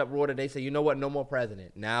so much uproar that they say, you know what, no more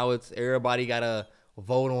president. Now it's everybody gotta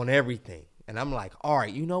vote on everything, and I'm like, all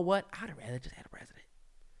right, you know what? I'd rather just have a president.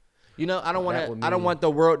 I don't want to. I don't want the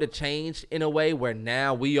world to change in a way where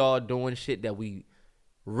now we all doing shit that we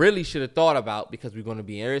really should have thought about because we're gonna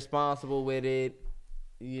be irresponsible with it.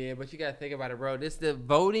 Yeah, but you gotta think about it, bro. This the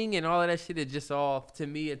voting and all of that shit is just all, to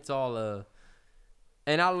me, it's all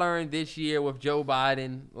and I learned this year with Joe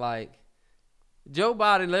Biden, like Joe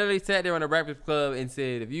Biden literally sat there on the Breakfast Club and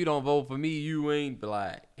said, if you don't vote for me, you ain't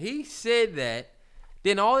black. He said that.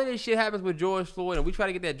 Then all of this shit happens with George Floyd, and we try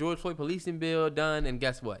to get that George Floyd policing bill done, and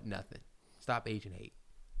guess what? Nothing. Stop Asian hate.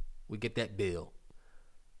 We get that bill.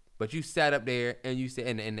 But you sat up there and you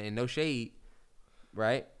said, and no shade,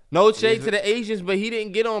 right? No shade to the Asians, but he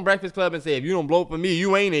didn't get on Breakfast Club and say, if you don't vote for me,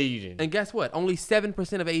 you ain't Asian. And guess what? Only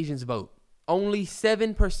 7% of Asians vote. Only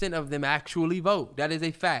 7% of them actually vote. That is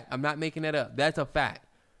a fact. I'm not making that up. That's a fact.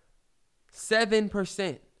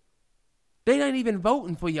 7%. They ain't even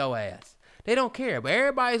voting for your ass. They don't care. But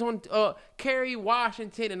everybody's on Kerry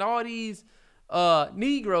Washington and all these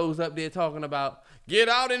Negroes up there talking about, get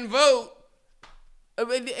out and vote.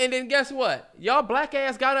 And then guess what? Y'all black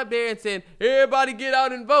ass got up there and said, everybody get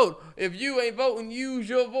out and vote. If you ain't voting, use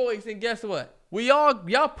your voice. And guess what?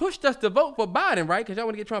 Y'all pushed us to vote for Biden, right? Because y'all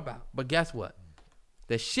want to get Trump out. But guess what?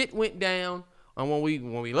 The shit went down. And when we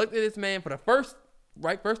looked at this man for the first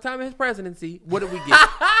time in his presidency, what did we get?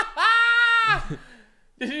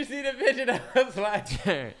 Did you see the picture that was like?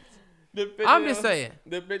 I'm just saying.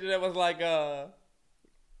 The picture that was like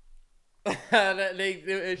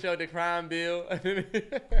it showed the crime bill.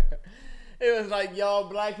 It was like, y'all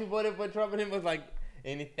black people voted for Trump, and it was like,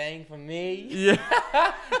 anything for me?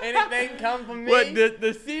 Yeah. Anything come for me? What,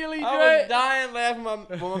 the Sealy I was dying laughing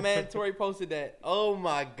when my man Tori posted that. Oh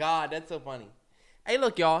my God, that's so funny. Hey,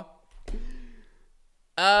 look, y'all.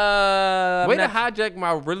 Way to hijack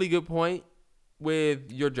my really good point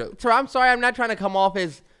with your joke. Tori, I'm sorry, I'm not trying to come off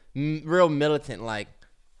as real militant. Like,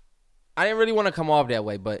 I didn't really want to come off that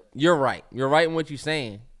way, but you're right. You're right in what you're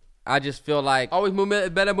saying. I just feel like always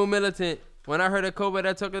better move militant. When I heard of COVID,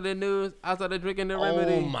 I took it in the news. I started drinking the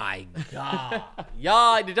remedy. Oh my God,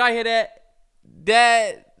 y'all! Did y'all hear that?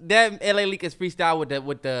 That LA Lakers freestyle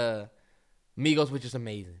with the Migos, which is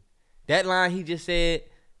amazing. That line he just said.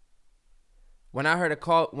 When I heard of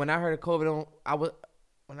COVID, when I said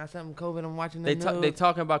COVID, I'm watching the news. They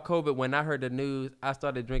talking about COVID. When I heard the news, I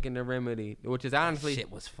started drinking the remedy, which is honestly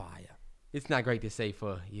shit was fire. It's not great to say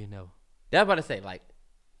for That's about to say like.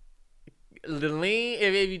 The lean,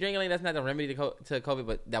 if you drink a lean, that's not the remedy to COVID,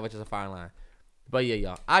 but that was just a fine line. But yeah,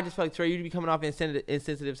 y'all. I just feel like, Trey, you be coming off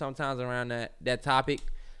insensitive sometimes around that topic.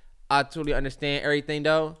 I totally understand everything,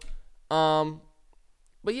 though.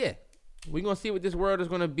 But yeah, we're going to see what this world is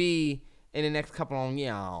going to be in the next couple of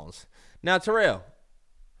years. Now, Terrell,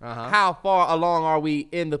 how far along are we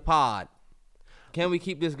in the pod? Can we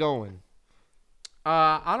keep this going?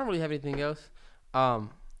 I don't really have anything else.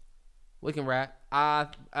 We can wrap. I'm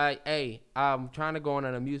trying to go on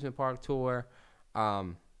an amusement park tour.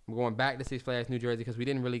 We're going back to Six Flags New Jersey because we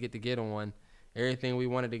didn't really get to get on everything we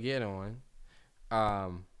wanted to get on.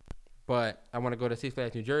 But I want to go to Six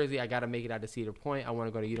Flags New Jersey. I got to make it out to Cedar Point. I want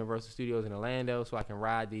to go to Universal Studios in Orlando so I can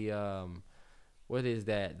ride the what is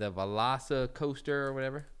that? The Velasa coaster or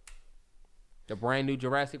whatever. The brand new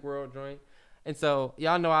Jurassic World joint. And so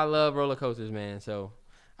y'all know I love roller coasters, man. So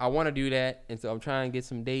I want to do that. And so I'm trying to get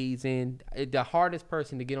some days in. The hardest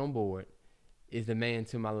person to get on board is the man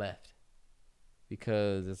to my left.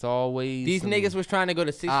 Because it's always These niggas was trying to go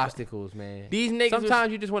to Six obstacles, man. These niggas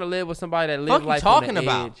Sometimes you just want to live with somebody that lives life talking on the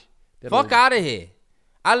about? edge. Fuck out of here.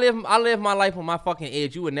 I live my life on my fucking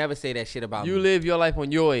edge. You would never say that shit about me. You live your life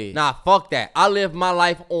on your edge. Nah, fuck that. I live my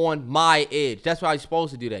life on my edge. That's why I'm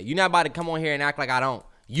supposed to do that. You're not about to come on here and act like I don't.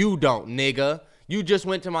 You don't, nigga. You just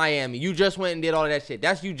went to Miami. You just went and did all of that shit.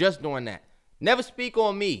 That's you just doing that. Never speak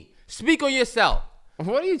on me. Speak on yourself.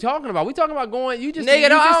 What are you talking about? We talking about going. You just Nigga, you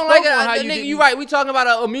I don't like it. it. Nigga, you right. We talking about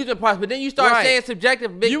an amusement park, but then you start saying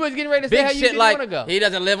subjective. Big, you was getting ready to say big how you shit didn't like want to go. He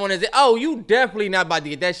doesn't live on his. Oh, you definitely not about to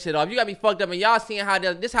get that shit off. You got me fucked up, and y'all seeing how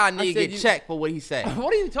this how a nigga get checked for what he said.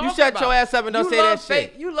 What are you talking about? You shut your ass up and don't say that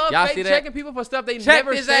shit. You love Y'all fake see that? checking people for stuff they Check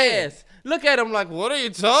never his said. ass. Look at him like, what are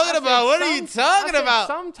you talking about? What are you talking about?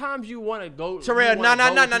 Sometimes you want to go. Terrell, no.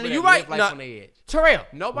 You right. Life on the edge. Terrell,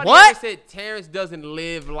 Nobody what? ever said Terrence doesn't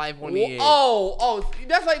live life on the edge. Oh,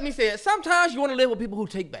 that's like me saying, sometimes you want to live with people who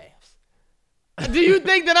take baths. Do you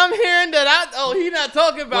think that I'm hearing that? He not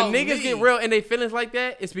talking about when niggas me. get real and they feelings like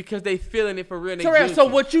that, it's because they feeling it for real. Terrell, so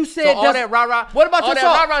what you said, so all that rah-rah. What about all your that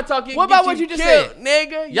talk? rah-rah talking? What about what you just said?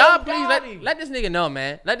 Nigga, Y'all please let this nigga know,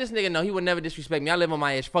 man. Let this nigga know he would never disrespect me. I live on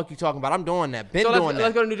my edge. Fuck you talking about. I'm doing that. Been doing that.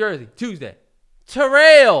 Let's go to New Jersey Tuesday.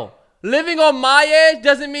 Terrell, living on my edge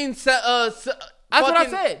doesn't mean that's what I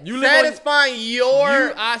said. You live satisfying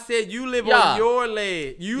your. I said you live on your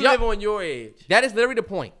ledge. You live on your edge. That is literally the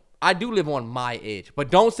point. I do live on my edge,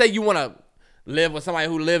 but don't say you want to live with somebody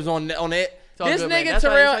who lives on it. This nigga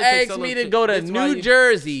Terrell asked me to go to New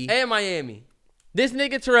Jersey and Miami. This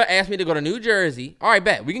nigga Terrell asked me to go to New Jersey. All right,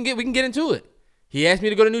 bet we can get into it. He asked me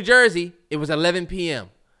to go to New Jersey. It was 11 p.m.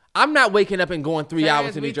 I'm not waking up and going 3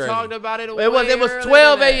 hours to New Jersey. We talked about it. It was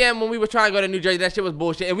 12 a.m. when we were trying to go to New Jersey. That shit was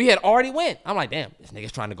bullshit, and we had already went. I'm like, damn, this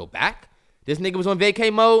nigga's trying to go back. This nigga was on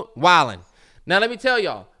vacay mode, wildin'. Now let me tell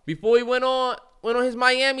y'all, before he went on his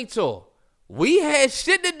Miami tour, we had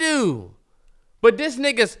shit to do. But this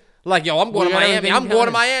nigga's like, yo, I'm going to Miami. I'm going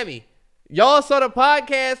to Miami. Y'all saw the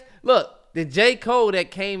podcast. Look, the J. Cole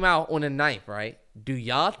that came out on the 9th, right? Do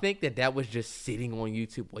y'all think that was just sitting on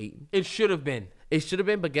YouTube waiting? It should have been. It should have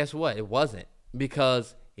been, but guess what? It wasn't.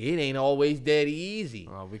 Because it ain't always that easy.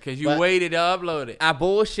 Oh, because you waited to upload it. I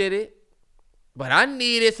bullshitted. But I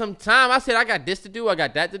needed some time. I said, I got this to do. I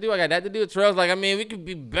got that to do. I got that to do. Terrell's like, I mean, we could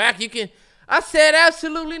be back. You can. I said,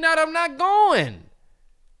 absolutely not. I'm not going.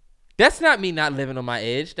 That's not me not living on my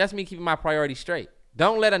edge. That's me keeping my priorities straight.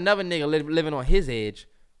 Don't let another nigga living on his edge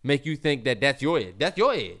make you think that that's your edge. That's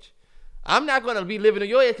your edge. I'm not going to be living on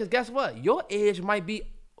your edge because guess what? Your edge might be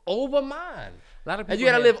over mine. A lot of people and you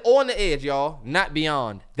got to live on the edge, y'all, not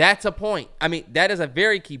beyond. That's a point. I mean, that is a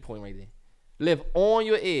very key point right there. Live on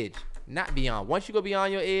your edge, not beyond. Once you go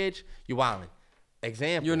beyond your edge, you're wilding.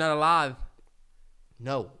 Example. You're not alive.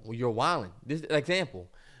 No, you're wilding. This example.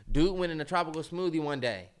 Dude went in a tropical smoothie one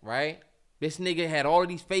day, right? This nigga had all of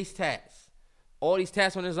these face tats. All these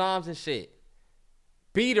tats on his arms and shit.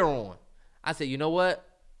 Beater on. I said, you know what?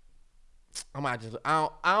 I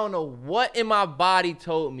don't know what in my body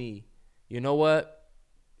told me. You know what?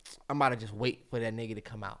 I'm about to just wait for that nigga to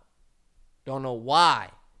come out. Don't know why.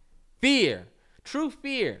 Fear. True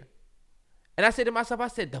fear. And I said to myself,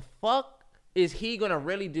 the fuck is he going to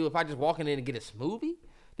really do if I just walk in there and get a smoothie?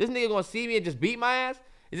 This nigga going to see me and just beat my ass?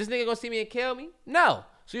 Is this nigga going to see me and kill me? No.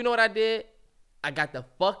 So you know what I did? I got the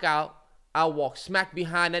fuck out. I walked smack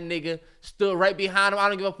behind that nigga. Stood right behind him. I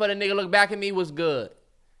don't give a fuck. That nigga look back at me. Was good.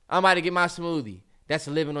 I'm about to get my smoothie. That's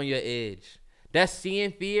living on your edge. That's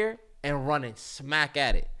seeing fear and running smack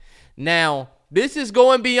at it. Now, this is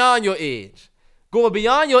going beyond your edge. Going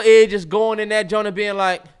beyond your edge is going in that joint and being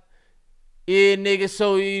like, yeah, nigga,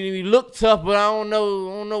 so you look tough, but I don't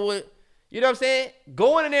know what, you know what I'm saying?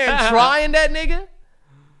 Going in there and trying that nigga,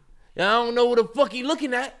 I don't know what the fuck he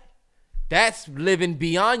looking at. That's living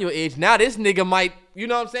beyond your edge. Now this nigga might, you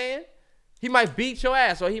know what I'm saying? He might beat your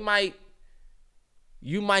ass, or you might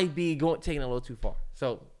be taking it a little too far.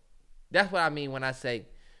 So that's what I mean when I say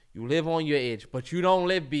you live on your edge, but you don't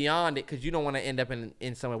live beyond it because you don't want to end up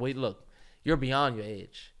in somewhere. Wait, look, you're beyond your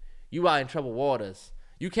edge. You out in troubled waters.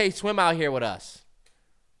 You can't swim out here with us.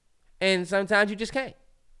 And sometimes you just can't.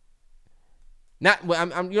 You know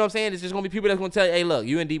what I'm saying? It's just going to be people that's going to tell you, hey, look,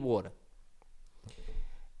 you in deep water.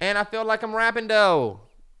 And I feel like I'm rapping, though.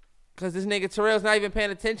 Because this nigga Terrell's not even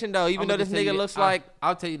paying attention, though. Even though this nigga looks like...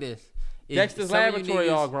 I'll tell you this. Dexter's some of you Laboratory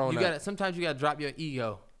niggas, all grown up. Sometimes you gotta drop your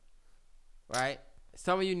ego, right?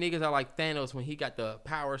 Some of you niggas are like Thanos when he got the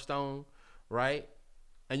Power Stone, right?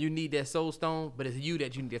 And you need that Soul Stone, but it's you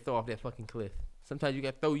that you need to throw off that fucking cliff. Sometimes you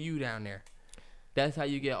gotta throw you down there. That's how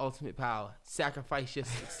you get ultimate power. Sacrifice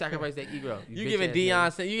that ego. You giving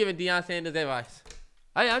Deion Sanders advice?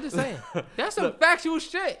 Hey, I'm just saying. That's some factual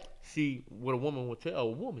shit. See what a woman will tell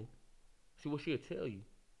a woman. See what she'll tell you.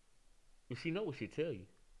 If she know what she'll tell you.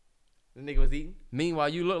 The nigga was eating. Meanwhile,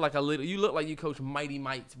 you look like you coach Mighty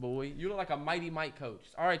Mites, boy. You look like a Mighty Mite coach.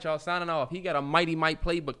 All right, y'all, signing off. He got a Mighty Mite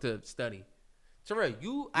playbook to study. Terrell,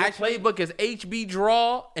 Your playbook is HB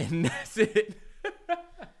draw, and that's it.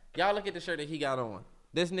 Y'all look at the shirt that he got on.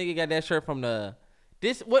 This nigga got that shirt from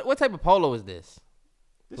what type of polo is this?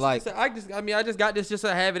 I just got this just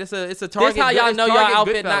to have it. It's a Target. This how y'all know your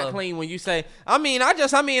outfit Goodfella. not clean when you say, I'm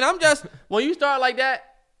just when you start like that,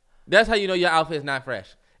 that's how you know your outfit is not fresh.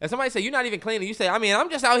 And somebody say you're not even clean, and you say, I'm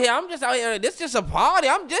just out here. This just a party.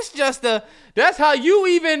 That's how you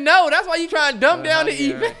even know. That's why you try to dumb down the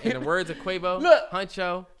event. In the words of Quavo, look,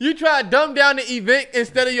 Huncho. You try to dumb down the event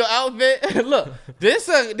instead of your outfit. Look, this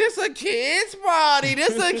a kid's party.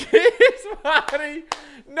 This a kid's party.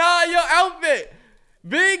 Nah, your outfit.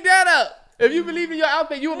 Big that up. If you believe in your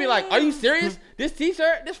outfit, you will be like, are you serious? This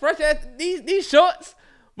t-shirt, this fresh ass, these shorts.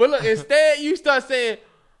 But look, instead you start saying,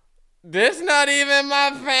 this not even my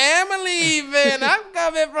family event. I'm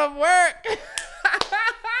coming from work.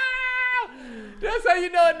 That's how you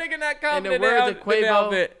know a nigga not confident. In the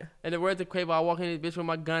words of Quavo, I walk in this bitch with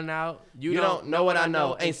my gun out. You don't know what I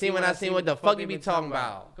know. Ain't seen when I seen what the fuck you be talking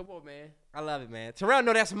about. Come on, man. I love it, man. Terrell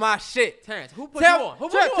know that's my shit. Terrence, who put you on?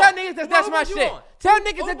 Tell niggas that's my shit. Tell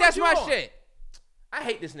niggas that that's my shit. I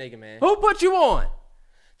hate this nigga, man. Who put you on?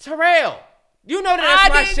 Terrell. You know that's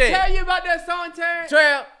my shit. I didn't tell you about that song, Terrence.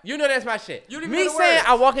 Terrell, you know that's my shit. Me saying words.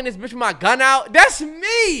 I walk in this bitch with my gun out, that's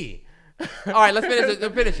me. All right, let's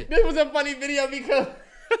finish it. This was a funny video because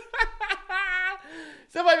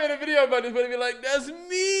somebody made a video about this, but it'd be like, that's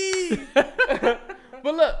me.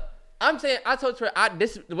 But look, I'm saying, I told Terrell,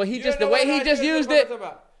 the way he just used it,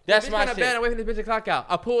 that's my shit. Bad away from this bitch clock out.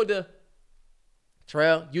 I pulled the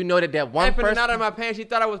Terrell, you know that one person out of my pants. She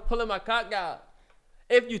thought I was pulling my cock out.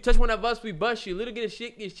 If you touch one of us, we bust you. Little get a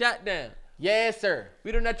shit, get shot down. Yes, sir.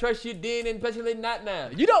 We do not trust you then, and especially not now.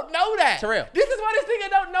 You don't know that. Terrell. This is why this nigga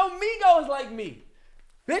don't know Migos like me.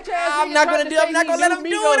 Bitch ass I'm not gonna let him do it. I'm not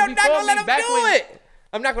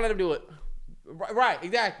gonna let him do it. Right,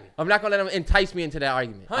 exactly. I'm not gonna let him entice me into that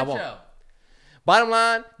argument. I won't. Huncho. Bottom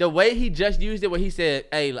line, the way he just used it, where he said,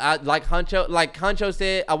 "Hey, like Huncho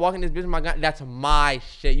said, I walk in this bitch with my gun." That's my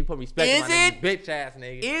shit. You put respect on my nigga, bitch ass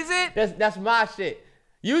nigga. Is it? That's my shit.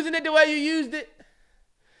 Using it the way you used it.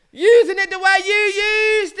 Using it the way you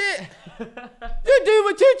used it. You do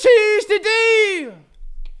what you choose to do.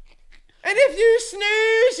 And if you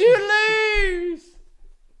snooze, you lose.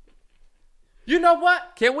 You know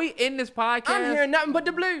what? Can we end this podcast? I'm hearing nothing but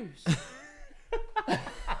the blues.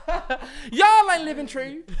 Y'all ain't living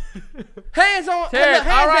true. Hands on. Terrence,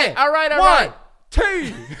 all right. 1,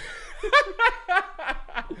 2.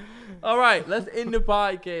 All right, let's end the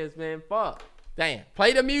podcast, man. Fuck. Damn.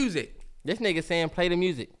 Play the music. This nigga saying play the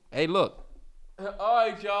music. Hey, look. All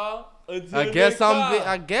right, y'all.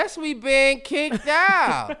 I guess we been kicked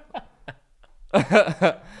out.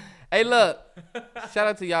 Hey, look. Shout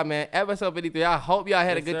out to y'all, man. Episode 53. I hope y'all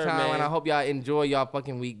had a good time, man. And I hope y'all enjoy y'all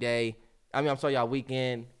fucking weekday. Y'all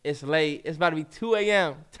weekend. It's late. It's about to be 2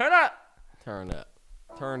 a.m. Turn up.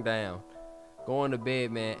 Turn down. Going to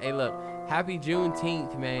bed, man. Hey, look. Happy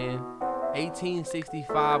Juneteenth, man.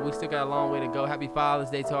 1865. We still got a long way to go. Happy Father's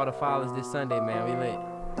Day to all the fathers this Sunday, man. We lit.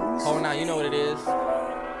 Hold on, you know what it is.